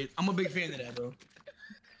bullshit. I'm a big fan of that, bro.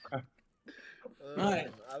 All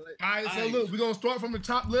right, so look, we're gonna start from the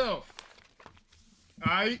top left.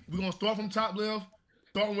 All right, we're gonna start from top left,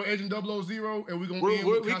 starting with Agent 000, and we're gonna end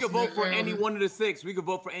with we can vote for any one of the 6. We can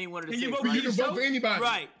vote for any one of the 6. You can vote for anybody.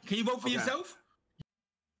 Right. Can you vote for yourself?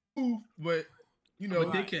 But you know, I'm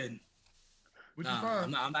a dickhead. Which is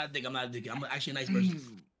fine. I'm not a dickhead. I'm actually a nice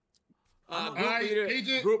person.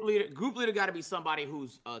 Group leader got to be somebody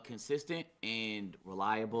who's consistent and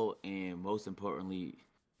reliable, and most importantly,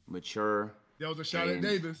 mature. That was a shot at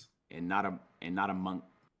Davis. And not a monk.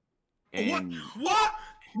 And what?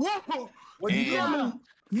 And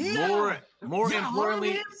more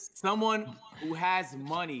importantly, someone who has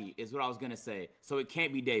money is what I was gonna say. So it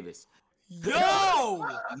can't be Davis. Yo!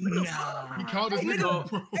 Nah. He called this nigga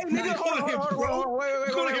bro. Hey, nigga, hold on,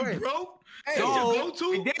 wait. Bro? Hey, So,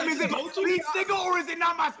 go-to? Damn, is it my speech, nigga, or is it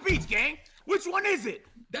not my speech, gang? Which one is it?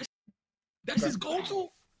 That's his go-to.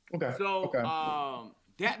 Okay. So,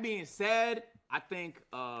 that being said, I think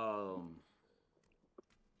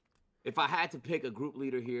if I had to pick a group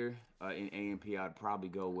leader here in AMP, I'd probably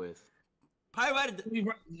go with. Probably write it.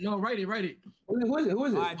 No, write it. Who is it? All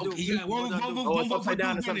right, Duke. Okay, you got one Oh, it's upside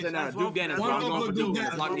down. It's upside down. Duke Dennis. One I'm going for Duke.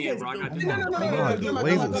 Dennis. Lock me in, bro. I got Duke. No.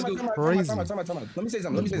 Blaze is crazy. Let me say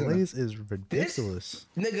something. Blaze is ridiculous.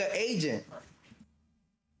 Nigga, agent.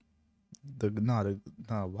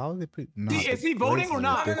 Why would they put? Is he voting or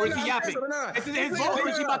not? Or is he yapping? No. Is his vote or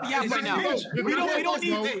is he about to yap right now? We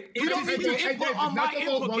don't need your input on my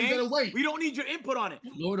input, gang. We don't need your input on it.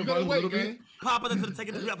 Lower the You gotta volume a wait, little man. bit. Papa, that's gonna take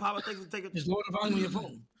it. Papa, take it. Just lower the volume on your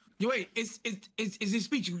phone. Yo, wait, is his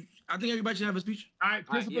speech? I think everybody should have a speech. All right,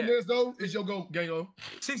 Christopher yeah. Nez, though, is your go, Gango.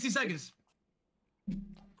 60 seconds.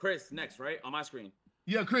 Chris, next, right? On my screen.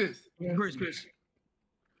 Yeah, Chris. Chris.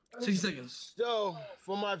 60 seconds. So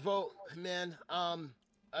for my vote, man, I'm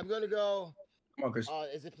gonna go. Come on, Chris.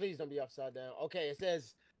 Is it please don't be upside down? Okay, it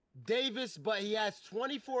says Davis, but he has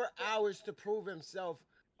 24 hours to prove himself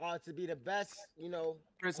to be the best. You know,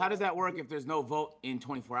 Chris, how does that work if there's no vote in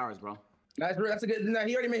 24 hours, bro? That's a good. No,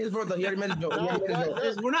 he already made his vote, though. He already made his vote.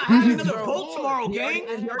 We're not having another vote tomorrow,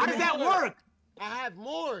 gang. How does that work? I have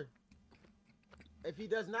more. If he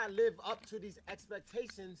does not live up to these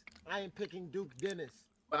expectations, I am picking Duke Dennis.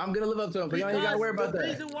 I'm gonna live up to him, but you ain't gotta worry about the that.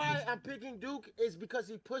 reason why I'm picking Duke is because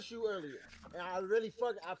he pushed you earlier, and I really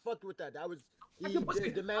fucked with that. That was he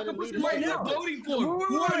demanded leadership. Right now, voting for?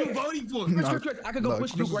 Who are you voting for? I could go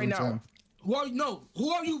push Duke right now. Who are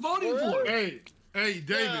you voting for? Hey,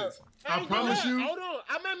 Davis. I promise you. Hold on,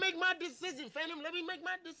 I'm gonna make my decision, Phantom. Let me make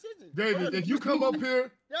my decision. David, if you come up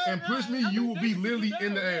here and push me, you will be literally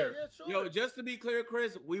in the air. Yo, just to be clear,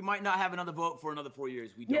 Chris, we might not have another vote for another 4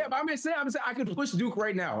 years. We don't. Yeah, but I'm saying I could push Duke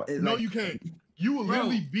right now. No, you can't. You will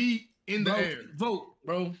literally be in the air. Vote,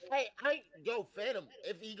 bro. Hey, yo, Phantom.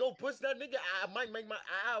 If he go push that nigga, I'll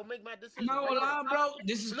make my decision. No, bro.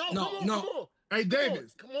 This is Come on. Hey,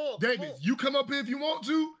 Davis. Come on. You come up here if you want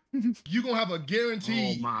to. You gonna have a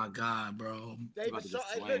guarantee. Oh my God, bro.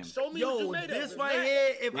 David, show me Yo, what you made this of. right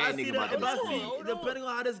here, if I see depending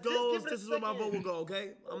on how this goes, this is where my vote will go,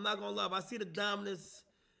 okay? I'm not gonna lie. If I see the dominance,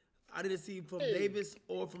 I didn't see from Davis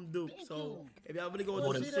or from Duke. So if y'all really go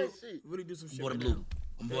with some shit, really do some shit. Voting blue.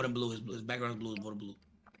 I'm voting blue. His background is blue. I'm voting blue.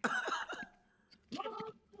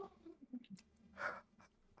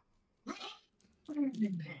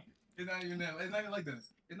 It's not even that. It's not even like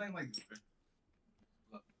this. It's not even like this.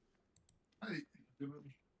 Hey,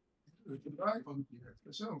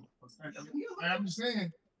 for sure. I'm just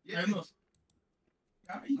saying. Hey, look.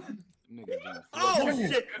 Oh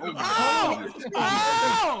shit! Oh!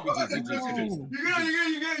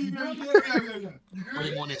 You good. Put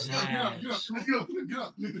him on his hands.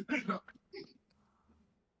 Get up.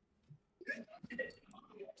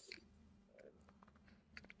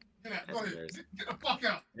 Go ahead. Get the fuck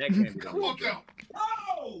out. That can't be Get the fuck out.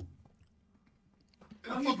 Oh!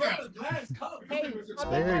 Get the fuck out.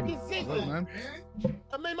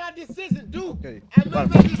 I made my decision, Duke. Okay. I made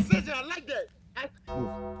my decision. I like that.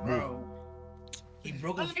 Bro. He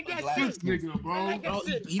broke his This nigga, bro.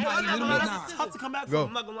 He might even That's tough to come back from.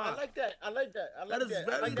 I'm not gonna I lie. like that. That is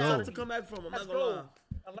very tough to come back from. I'm not gonna lie.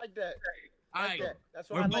 I like that. All right. That's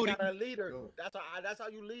why I like a leader. That's how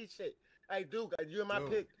you lead shit. Hey, Duke, you're my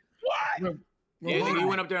pick. What? Yeah, nigga, you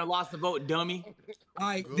went up there and lost the vote, dummy. All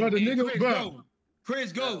right. Bro, the nigga, bro.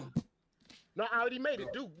 Chris, go. No, I already made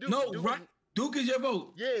it. Duke. No, right. Duke is your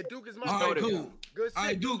vote. Yeah, Duke is my All vote. right, cool. Good shit. All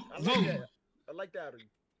right, Duke, I like vote. that. I like that.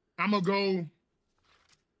 I'm gonna go.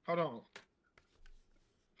 Hold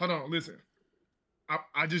on. Listen.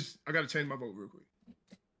 I gotta change my vote real quick.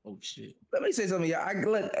 Oh shit. Let me say something. Yeah,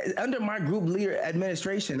 look, under my group leader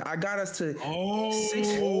administration, I got us to 6.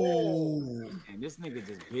 And this nigga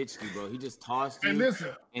just bitched you, bro. He just tossed you And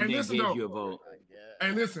listen, and then gave you a vote.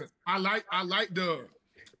 And listen, I like the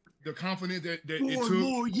confidence that it took. 4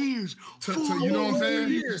 more years. To you know what I'm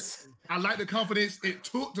saying? I like the confidence it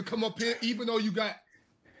took to come up here, even though you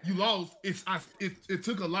lost. It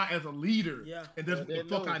took a lot as a leader. Yeah. And that's what the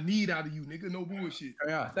fuck I need out of you, nigga. No bullshit.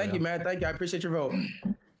 Yeah, thank you, man. Thank you. I appreciate your vote.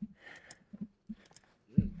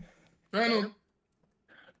 Phantom.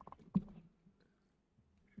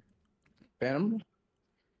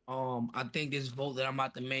 I think this vote that I'm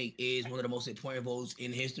about to make is one of the most important votes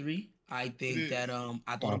in history. I think that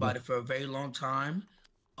I thought about it for a very long time.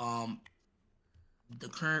 The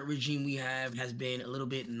current regime we have has been a little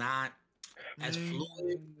bit not as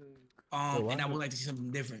fluid wow. And I would like to see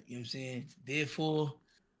something different. You know what I'm saying? Therefore,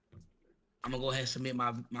 I'm gonna go ahead and submit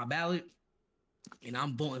my ballot, and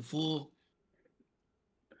I'm voting full.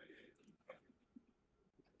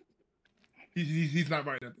 He's not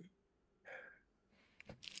right at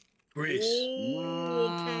that. Chris.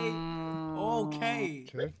 Okay.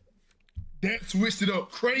 That switched it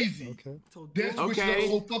up crazy. Okay. That switched it up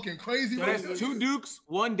so fucking crazy. So that's 2 Dukes,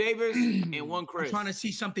 1 Davis, and 1 Chris. I'm trying to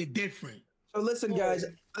see something different. So listen, guys.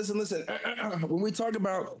 Listen. When we talk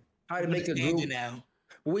about how to make a group now.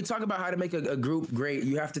 When we talk about how to make a group great,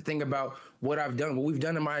 you have to think about what I've done, what we've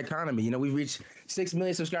done in my economy. You know, we've reached 6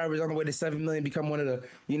 million subscribers, on the way to 7 million, become one of the,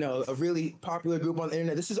 you know, a really popular group on the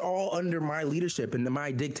internet. This is all under my leadership and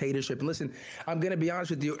my dictatorship. And listen, I'm going to be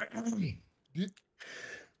honest with you.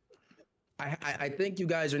 I think you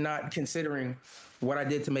guys are not considering what I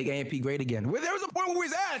did to make AMP great again. Well, there was a point where we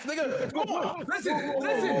was asked, nigga. Come on, listen. Oh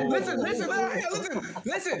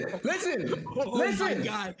my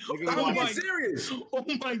God. I'm being serious. Oh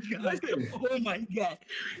my God. Listen. Oh my God.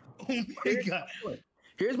 Oh my God.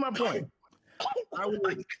 Here's my point. I will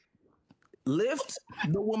lift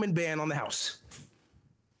the woman ban on the house.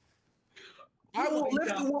 I will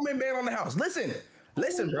lift the woman ban on the house.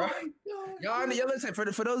 Listen, bro. Y'all listen. For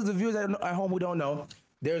those of the viewers at home who don't know,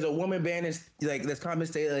 there's a woman ban that's common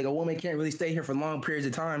state. Like a woman can't really stay here for long periods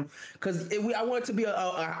of time because I want it to be a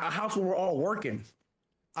house where we're all working.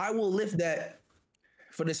 I will lift that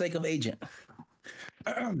for the sake of Agent.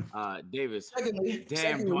 Davis. Secondly,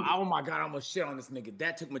 bro. Oh my God, I'm gonna shit on this nigga.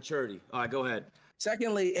 That took maturity. All right, go ahead.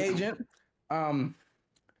 Secondly, Agent,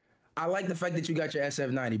 I like the fact that you got your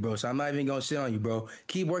SF90, bro. So I'm not even gonna shit on you, bro.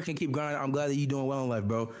 Keep working, keep grinding. I'm glad that you're doing well in life,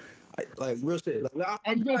 bro. Like real shit.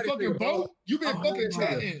 Are you gonna fucking vote? You been fucking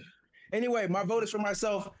chatting. Anyway, my vote is for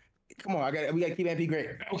myself. Come on, we gotta keep MP great.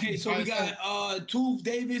 Okay, so we got 2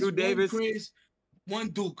 Davis, 1 Chris, 1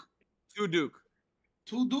 Duke. 2 Duke.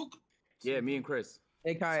 2 Duke? Yeah, me and Chris.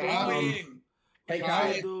 Hey Kai. Hey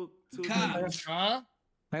Kai. Kai.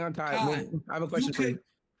 Hang on, Kai. I have a question for you.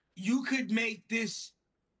 You could make this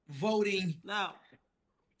voting now.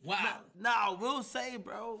 Wow. Now, we'll say,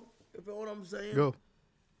 bro. You feel what I'm saying? Go.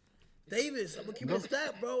 Davis, I'm gonna keep it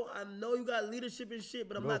stacked, bro. I know you got leadership and shit,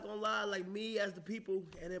 but I'm not gonna lie. Like me, as the people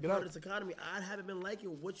and in part of this economy, I haven't been liking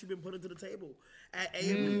what you've been putting to the table at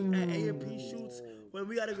AMP shoots. When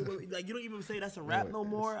we gotta like, you don't even say that's a rap no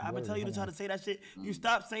more. I've been telling you to try to say that shit. You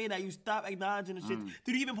stop saying that. You stop acknowledging the shit.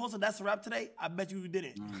 Did you even post a that's a rap today? I bet you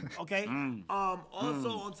didn't. Okay. Also,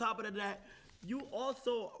 on top of that. You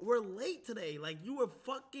also were late today. Like, you were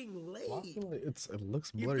fucking late. It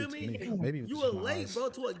looks blurry to me. Maybe you were late, bro,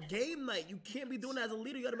 to a game night. You can't be doing that as a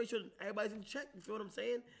leader. You got to make sure everybody's in check. You feel what I'm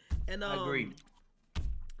saying? And I agree.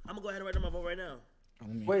 I'm gonna go ahead and write down my vote right now.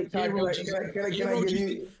 Wait, can I give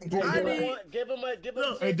him a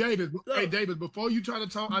Hey, David, before you try to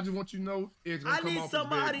talk, I just want you to know it's gonna come off his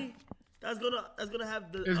bed. I need somebody that's gonna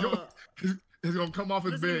have the It's gonna come off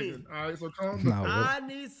his bed. All right, so calm down. I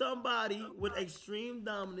need somebody with extreme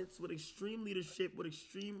dominance, with extreme leadership, with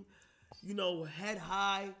extreme, head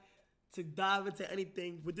high to dive into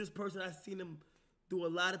anything. With this person, I've seen him do a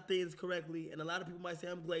lot of things correctly, and a lot of people might say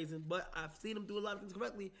I'm glazing, but I've seen him do a lot of things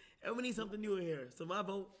correctly, and we need something new in here. So my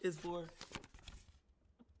vote is for.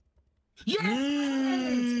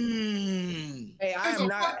 Hey,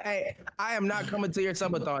 I am not coming to your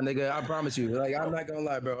subathon, nigga. I promise you. Like, I'm not gonna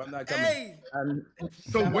lie, bro. I'm not coming. Hey.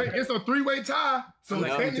 So wait, it's a 3-way tie. So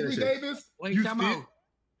technically, Davis, wait, come on.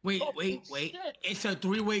 Wait. It's a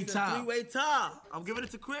 3-way tie. 3-way tie. I'm giving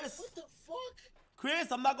it to Chris. What the fuck?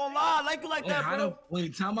 Chris, I'm not gonna lie. I like you like that, bro.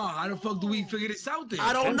 Time out. How the fuck do we figure this out then?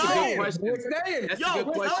 I don't know. That's a good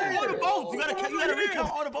question. All the votes. You gotta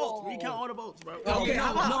recount all the votes. Recount all the votes, bro. Okay,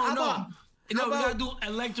 no. We gotta do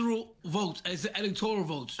electoral votes. It's electoral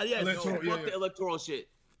votes. Yeah, fuck the electoral shit.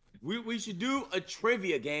 We should do a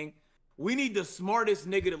trivia, gang. We need the smartest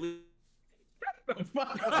nigga to lead.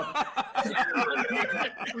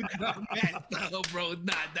 Bro,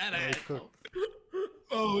 not that asshole.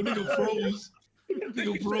 Oh, nigga froze.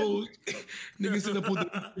 Nigga sit up on the.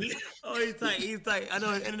 Oh, he's tight. I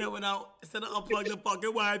know his internet went out. Instead of unplug the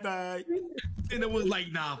fucking Wi-Fi. And it was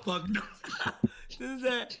like, nah, fuck no. This is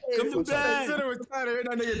that. Come to bed. Consider it's time to hear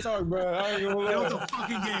that nigga talk, bro. I ain't gonna lie. Get off the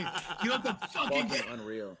fucking game. Get off the fucking game.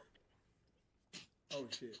 Unreal. Oh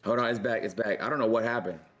shit. Hold on, it's back. I don't know what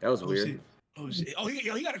happened. That was weird. Shit. Oh,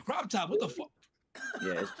 he got a crop top. What the fuck?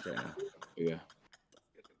 Yeah, yeah.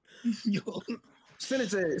 Yo.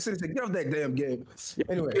 Senator, get off that damn game.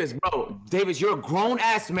 Anyway. Bro, Davis, you're a grown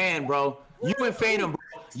ass man, bro. You and Phantom, bro.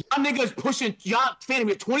 Y'all niggas pushing, y'all Phantom,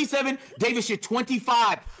 you're 27, Davis, you're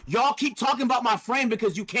 25. Y'all keep talking about my friend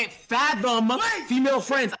because you can't fathom female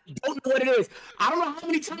friends. I don't know what it is. I don't know how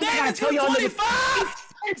many times I gotta tell y'all niggas.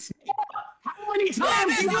 How many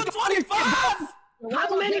times? Davis, you're 25.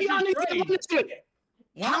 How many of y'all niggas this shit?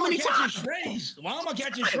 How many times? Why am I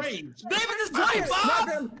catching strays? Davis is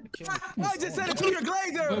 25. I just said it to your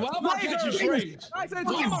Glazer. Why am I catching strays? I said it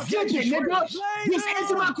to Why you. am I catching strays? Just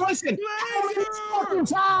answer my question. How many fucking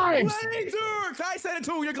times? Glazer. I said it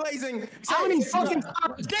too. You're glazing. How many fucking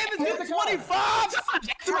times? Davis, you're 25.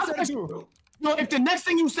 Answer my question. No, if the next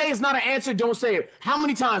thing you say is not an answer, don't say it. How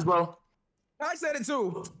many times, bro? I said it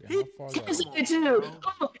too. He said it too.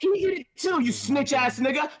 Oh, he did it too, you snitch ass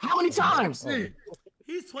nigga. How many times?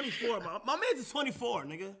 He's 24, my man's is 24,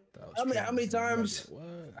 nigga. How many times?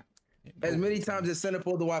 As many times as Center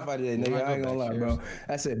pulled the Wi-Fi today, nigga. I ain't gonna lie, bro.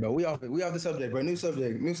 That's it, bro. We off the subject, bro. New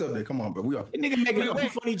subject. Come on, bro. We off. Nigga making up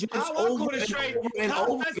funny jokes over and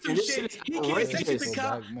over. This shit is He can't say shit to outrageous.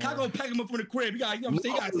 Kyle. Kyle gonna pack him up from the crib. You know what I'm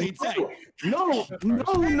saying? You gotta say tech. No.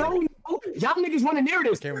 Y'all niggas running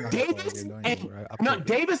narratives.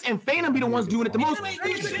 Davis and Phantom be the ones doing it the most. Say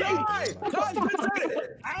it to Kai.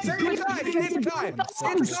 Say it to Kai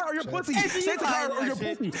or your pussy. Say it to Kai or your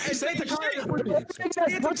pussy. Say it to Kai or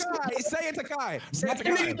your pussy. Say it to Kai.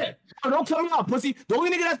 Don't tell me out, pussy. The only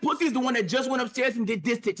nigga that's pussy is the one that just went upstairs and did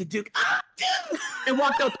this to Duke. And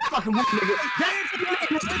walked out the fucking room, nigga. That's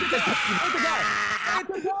the nigga.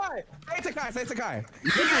 Say it to Kai. Say it to Kai.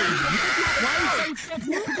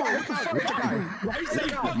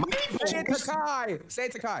 Say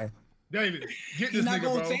it to Kai. David, get this He's not nigga,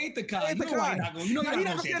 gonna bro. say it to Kyle. Say it to Kai. You know you're not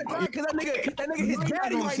gonna say it. Because that nigga his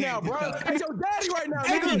daddy right now, bro. That's your daddy right now.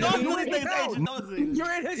 Agent, don't do You're in his house. anything.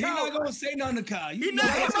 You're in his He's house. not gonna say nothing to Kyle. He's not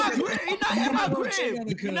in my crib. He's not in my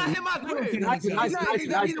crib. He's not in my crib. Nice.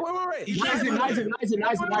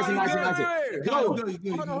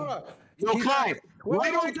 Yo, Kai.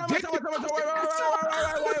 Wait. Yo,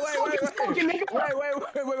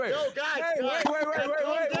 guys.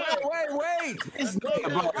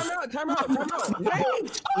 Time out.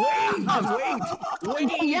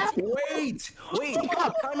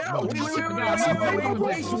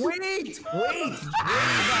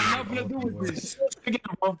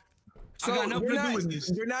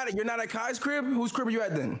 You're not at Kai's crib? Whose crib are you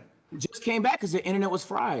at then? Just came back because the internet was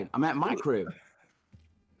fried. I'm at my crib.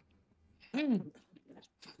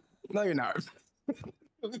 No, you're not.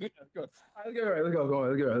 Let's go.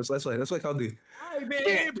 Let's play Call of Duty. Hey man,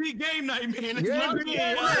 AMP game night, man. It's Yeah, my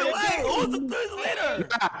game. Wait, who's the third later?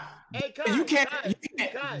 Hey, Kai, You can't.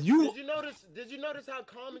 Kai, You. Did you notice how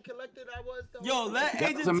calm and collected I was? Though? Yo, let That's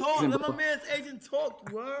Agent talk. amazing, Let my bro. man's Agent talk,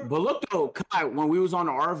 bro. But look though, Kai, when we was on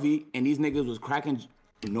the RV and these niggas was cracking,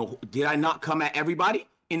 did I not come at everybody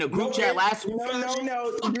in the group chat last week?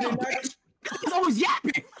 No. You did not. I was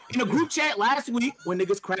yapping in the group chat last week when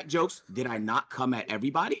niggas crack jokes. Did I not come at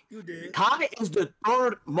everybody? You did. Kai is the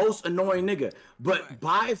third most annoying nigga, but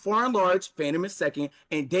by far and large, Phantom is second,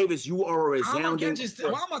 and Davis, you are a resounding.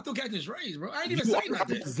 Why am I still catching strays, bro? I ain't even saying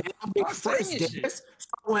nothing. I'm first, Davis. So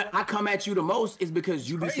when I come at you the most is because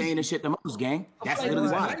you be saying this shit the most, gang. That's literally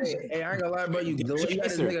why. Hey, I ain't gonna lie, bro. You got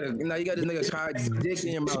this nigga Kai's dick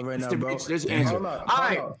in your mouth right now, bro. There's your answer. All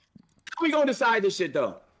right, how we gonna decide this shit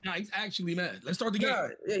though? Nah, he's actually mad. Let's start the game.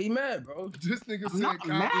 Yeah, he mad, bro. This nigga I'm said not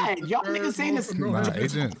Kyle mad. is the Y'all third niggas saying this most annoying.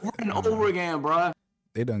 Agent. over and over again, bro.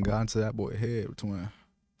 They done got into that boy head, twin. I'm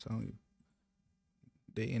telling you.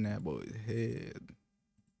 They in that boy's head.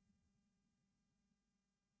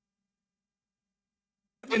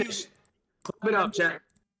 Finish. Clap it up, chat.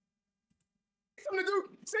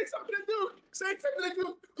 Say something to do.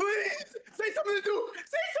 Please. Say something to do.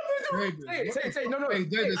 Say. No. Hey,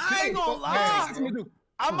 Davis, I ain't gonna lie.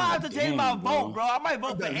 I might have to change my Damn, bro. vote, bro. I might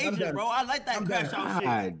vote for Agent, bro. I like that crash out shit.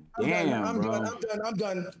 God damn, bro.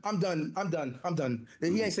 I'm done.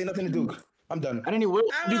 He ain't say nothing to do. I'm done. I didn't even. What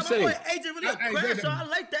I you don't know, say? but Agent really a Hey, crash David. out. I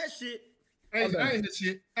like that shit. Hey, I ain't this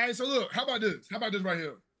shit. Hey, so look, how about this? How about this right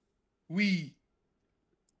here? We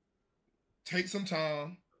take some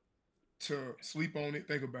time to sleep on it,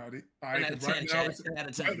 think about it. All right, 'cause right now,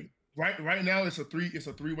 right now it's a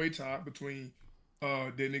three-way tie between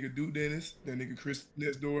that nigga Duke Dennis, that nigga Chris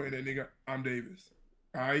next door, and that nigga I'm Davis.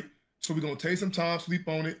 All right, so we're gonna take some time, sleep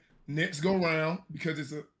on it. Next go round,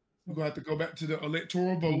 because we're gonna have to go back to the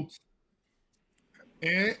electoral votes,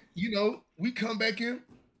 and we come back in,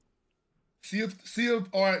 see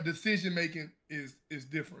if our decision making is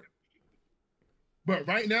different. But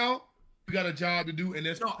right now, we got a job to do, and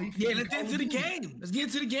that's Let's get into the game. Let's get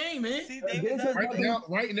into the game, man.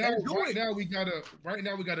 Right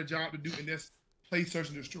now we got a job to do, and that's play Search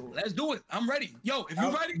and Destroy. Let's do it. I'm ready. Yo, if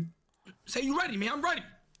you ready, say you ready, man. I'm ready.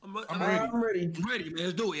 I'm ready. I'm ready. I'm ready, man.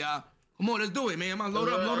 Let's do it, y'all. Come on, let's do it, man. I'm load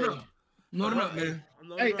up, load up, man.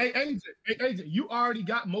 Hey, AJ, you already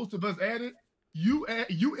got most of us added. You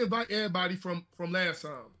invite everybody from last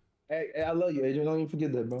time. Hey, I love you, AJ. Don't even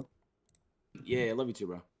forget that, bro. Yeah, I love you too,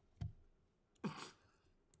 bro.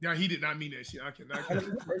 Yeah, he did not mean that shit. I cannot. That's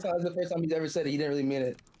the first time he's ever said it. He didn't really mean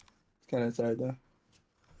it. It's kind of sad though.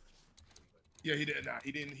 Yeah, he did not.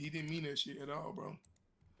 He didn't mean that shit at all, bro.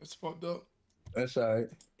 That's fucked up. That's all right.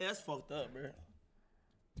 Yeah, that's fucked up, bro.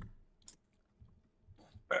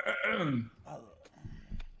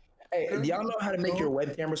 Hey, do y'all know how to make your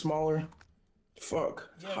web camera smaller? Fuck.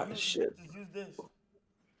 Yeah, Hot as shit. Just use this.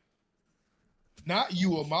 Not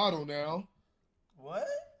you a model now. What?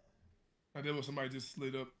 Now, there was somebody just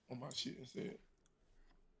slid up on my shit and said,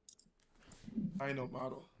 I ain't no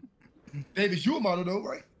model. Davis, you a model though,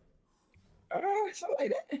 right? Something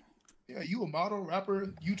like that. Yeah, you a model,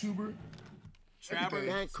 rapper, YouTuber. Trapper,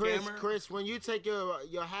 Man, Chris, when you take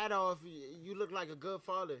your hat off, you look like a good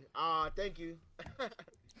father. Thank you.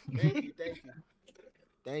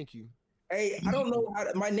 Thank you. Hey, I don't know how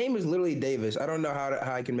my name is literally Davis. I don't know how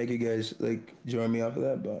I can make you guys like join me off of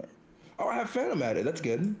that, but I have Phantom at it. That's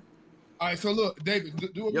good. All right, so look, David,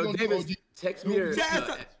 do what we're gonna Davis, do. text me your.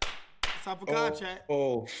 Stop for God, chat.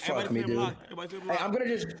 Oh, fuck me, dude. Hey, I'm gonna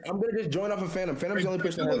just join off of Phantom. Phantom's the only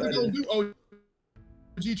person I have at it.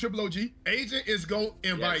 OG, triple OG. Agent is gonna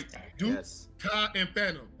invite Duke, Kai, and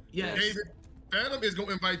Phantom. Yes. David, Phantom is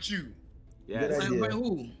gonna invite you. Yes. Invite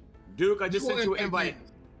who? Duke, I just sent you an invite.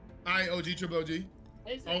 All right, OG, triple OG.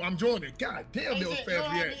 Oh, I'm joining. God damn, that was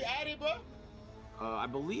fast reaction. I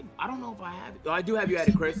believe, I don't know if I have it. Oh, I do have you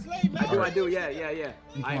added, Chris. I do, yeah.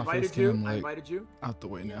 I invited you. Out the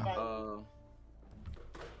way now.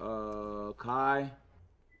 Kai.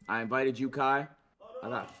 I invited you, Kai. I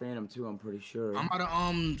got Phantom too, I'm pretty sure. I'm about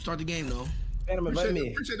to start the game though. Phantom, invite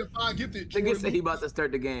me. Appreciate the 5 gifted. Nigga said he about to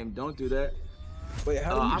start the game. Don't do that. Wait,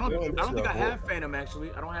 how I don't think I have Phantom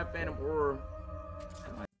actually. I don't have Phantom or.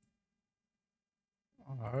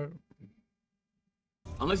 Alright.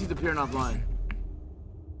 Unless he's appearing offline.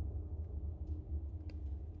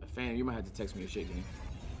 Phantom, you might have to text me your shit, gang.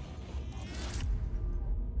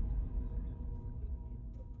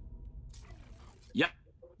 Yep.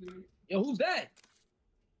 Yo, who's that?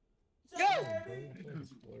 Yo!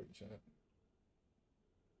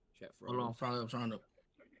 Chat for Hold on, I'm trying to.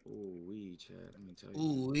 Ooh, wee, chat. Let me tell you.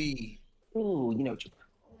 Ooh, wee. Ooh, you know what you.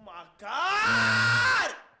 Oh my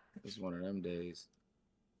God! It's one of them days.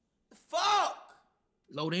 Fuck!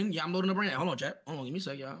 Load in. Yeah, I'm loading the brand. Hold on, chat. Hold on, give me a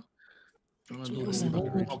sec, y'all.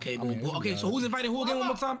 Okay, boom. Okay, so who's inviting who again one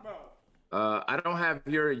more time? I don't have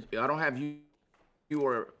you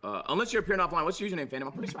or unless you're appearing offline. What's your username, Phantom?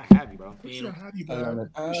 I'm pretty sure I have you, bro. I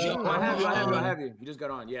have you. You just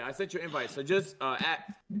got on. Yeah, I sent your invite. So just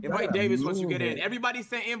invite Davis once you get in. Everybody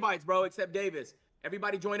sent invites, bro, except Davis.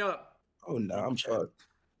 Everybody join up. Oh no, I'm fucked.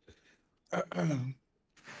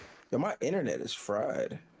 Yo, my internet is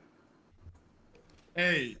fried.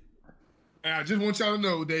 Hey, I just want y'all to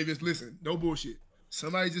know, Davis, listen, no bullshit.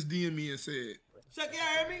 Somebody just DM'd me and said, Check it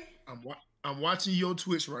out, hear me? I'm watching you on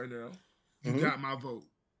Twitch right now. You got my vote.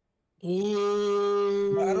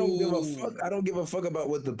 Ooh. I don't give a fuck. I don't give a fuck about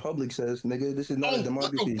what the public says, nigga. This is not a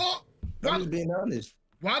democracy. I'm just being honest.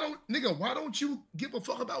 Why don't you give a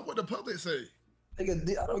fuck about what the public say?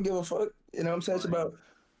 Nigga, I don't give a fuck. You know what I'm saying? It's about,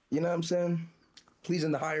 you know what I'm saying?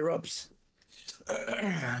 Pleasing the higher ups.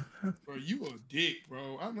 Bro, you a dick,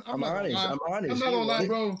 bro. I'm honest. I'm honest. I'm not gonna lie,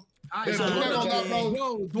 bro. I'm not gonna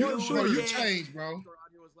lie, bro. You changed, bro.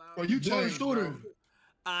 Bro, you changed, bro.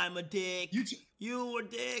 I'm a dick. You a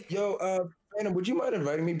dick. Yo, Phantom, would you mind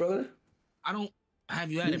inviting me, brother? I don't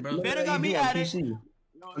have you added, bro. Phantom got me added.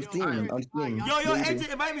 On Steam. Yo,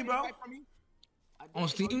 AJ, invite me, bro. On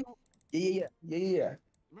Steam? Yeah.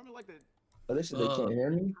 Remember like the. Oh, they said they can't hear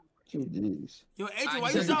me. Jeez. Yo, AJ,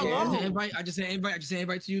 why you sound low? I just said invite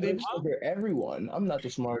to you, Davis. Everyone. I'm not the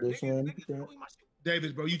smartest man.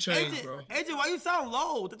 Davis, bro, you changed, bro. AJ, why you sound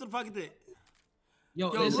low? That's what the fuck is it? Yo,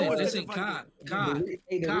 listen, Kai, join.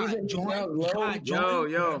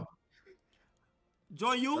 Yo.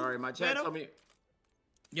 Join you? Sorry, my chat told me.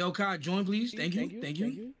 Yo, Kai, join, please. Thank you. Hey,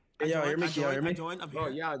 y'all hear me? I joined. Bro,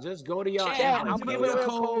 y'all just go to y'all. I'm giving you a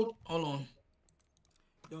code. Hold on.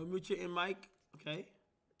 Yo, mute your in mic. Okay.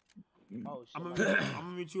 Oh, I'm gonna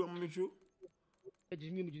mute you.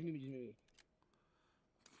 Just mute me.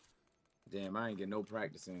 Damn, I ain't get no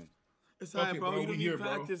practice in. It's alright, bro. You don't need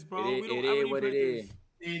practice, bro. It is what it is.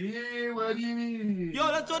 It is what it is. Yo,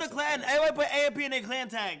 let's join the clan. Everybody put AMP in their clan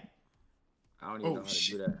tag. I don't even know how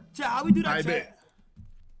to do that. Chat, how we do that, chat?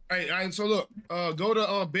 Hey, so look, go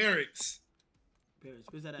to Barracks.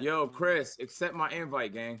 Where's that at? Yo, Chris, accept my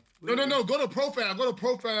invite, gang. No. Go to profile. Go to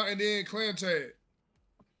profile and then clan tag.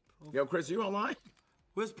 Yo, Chris, you online?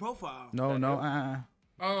 Where's profile? No.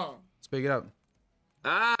 Speak it up.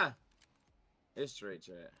 Ah, it's straight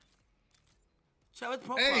chat. Chat, where's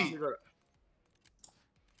profile?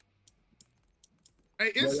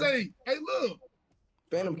 Hey, it say, hey, look.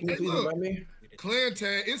 Phantom, can you please invite me? Clan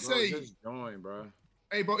tag, it say. Just join, bro.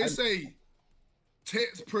 Hey, bro, it say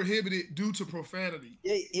text prohibited due to profanity.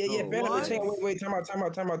 Yeah. Phantom, wait, time out.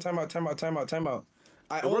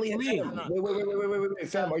 I only wait.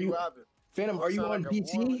 Phantom, are you on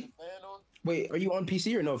PC? Wait, are you on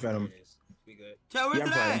PC or no, Phantom? We good. Chat, where's I'm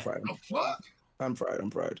fried.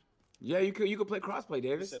 I'm fried. Yeah, you could play crossplay,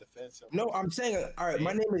 Davis. No, I'm saying, all right,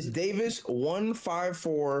 my name is Davis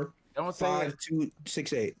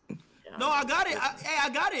 1545268. No, I got it. I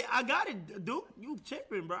got it, dude. You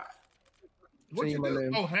tripping, bro? What you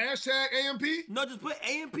do? Oh, hashtag AMP? No, just put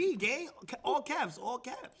AMP, gang. All caps.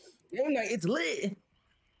 Yeah, it's lit.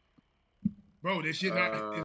 Bro, this shit not.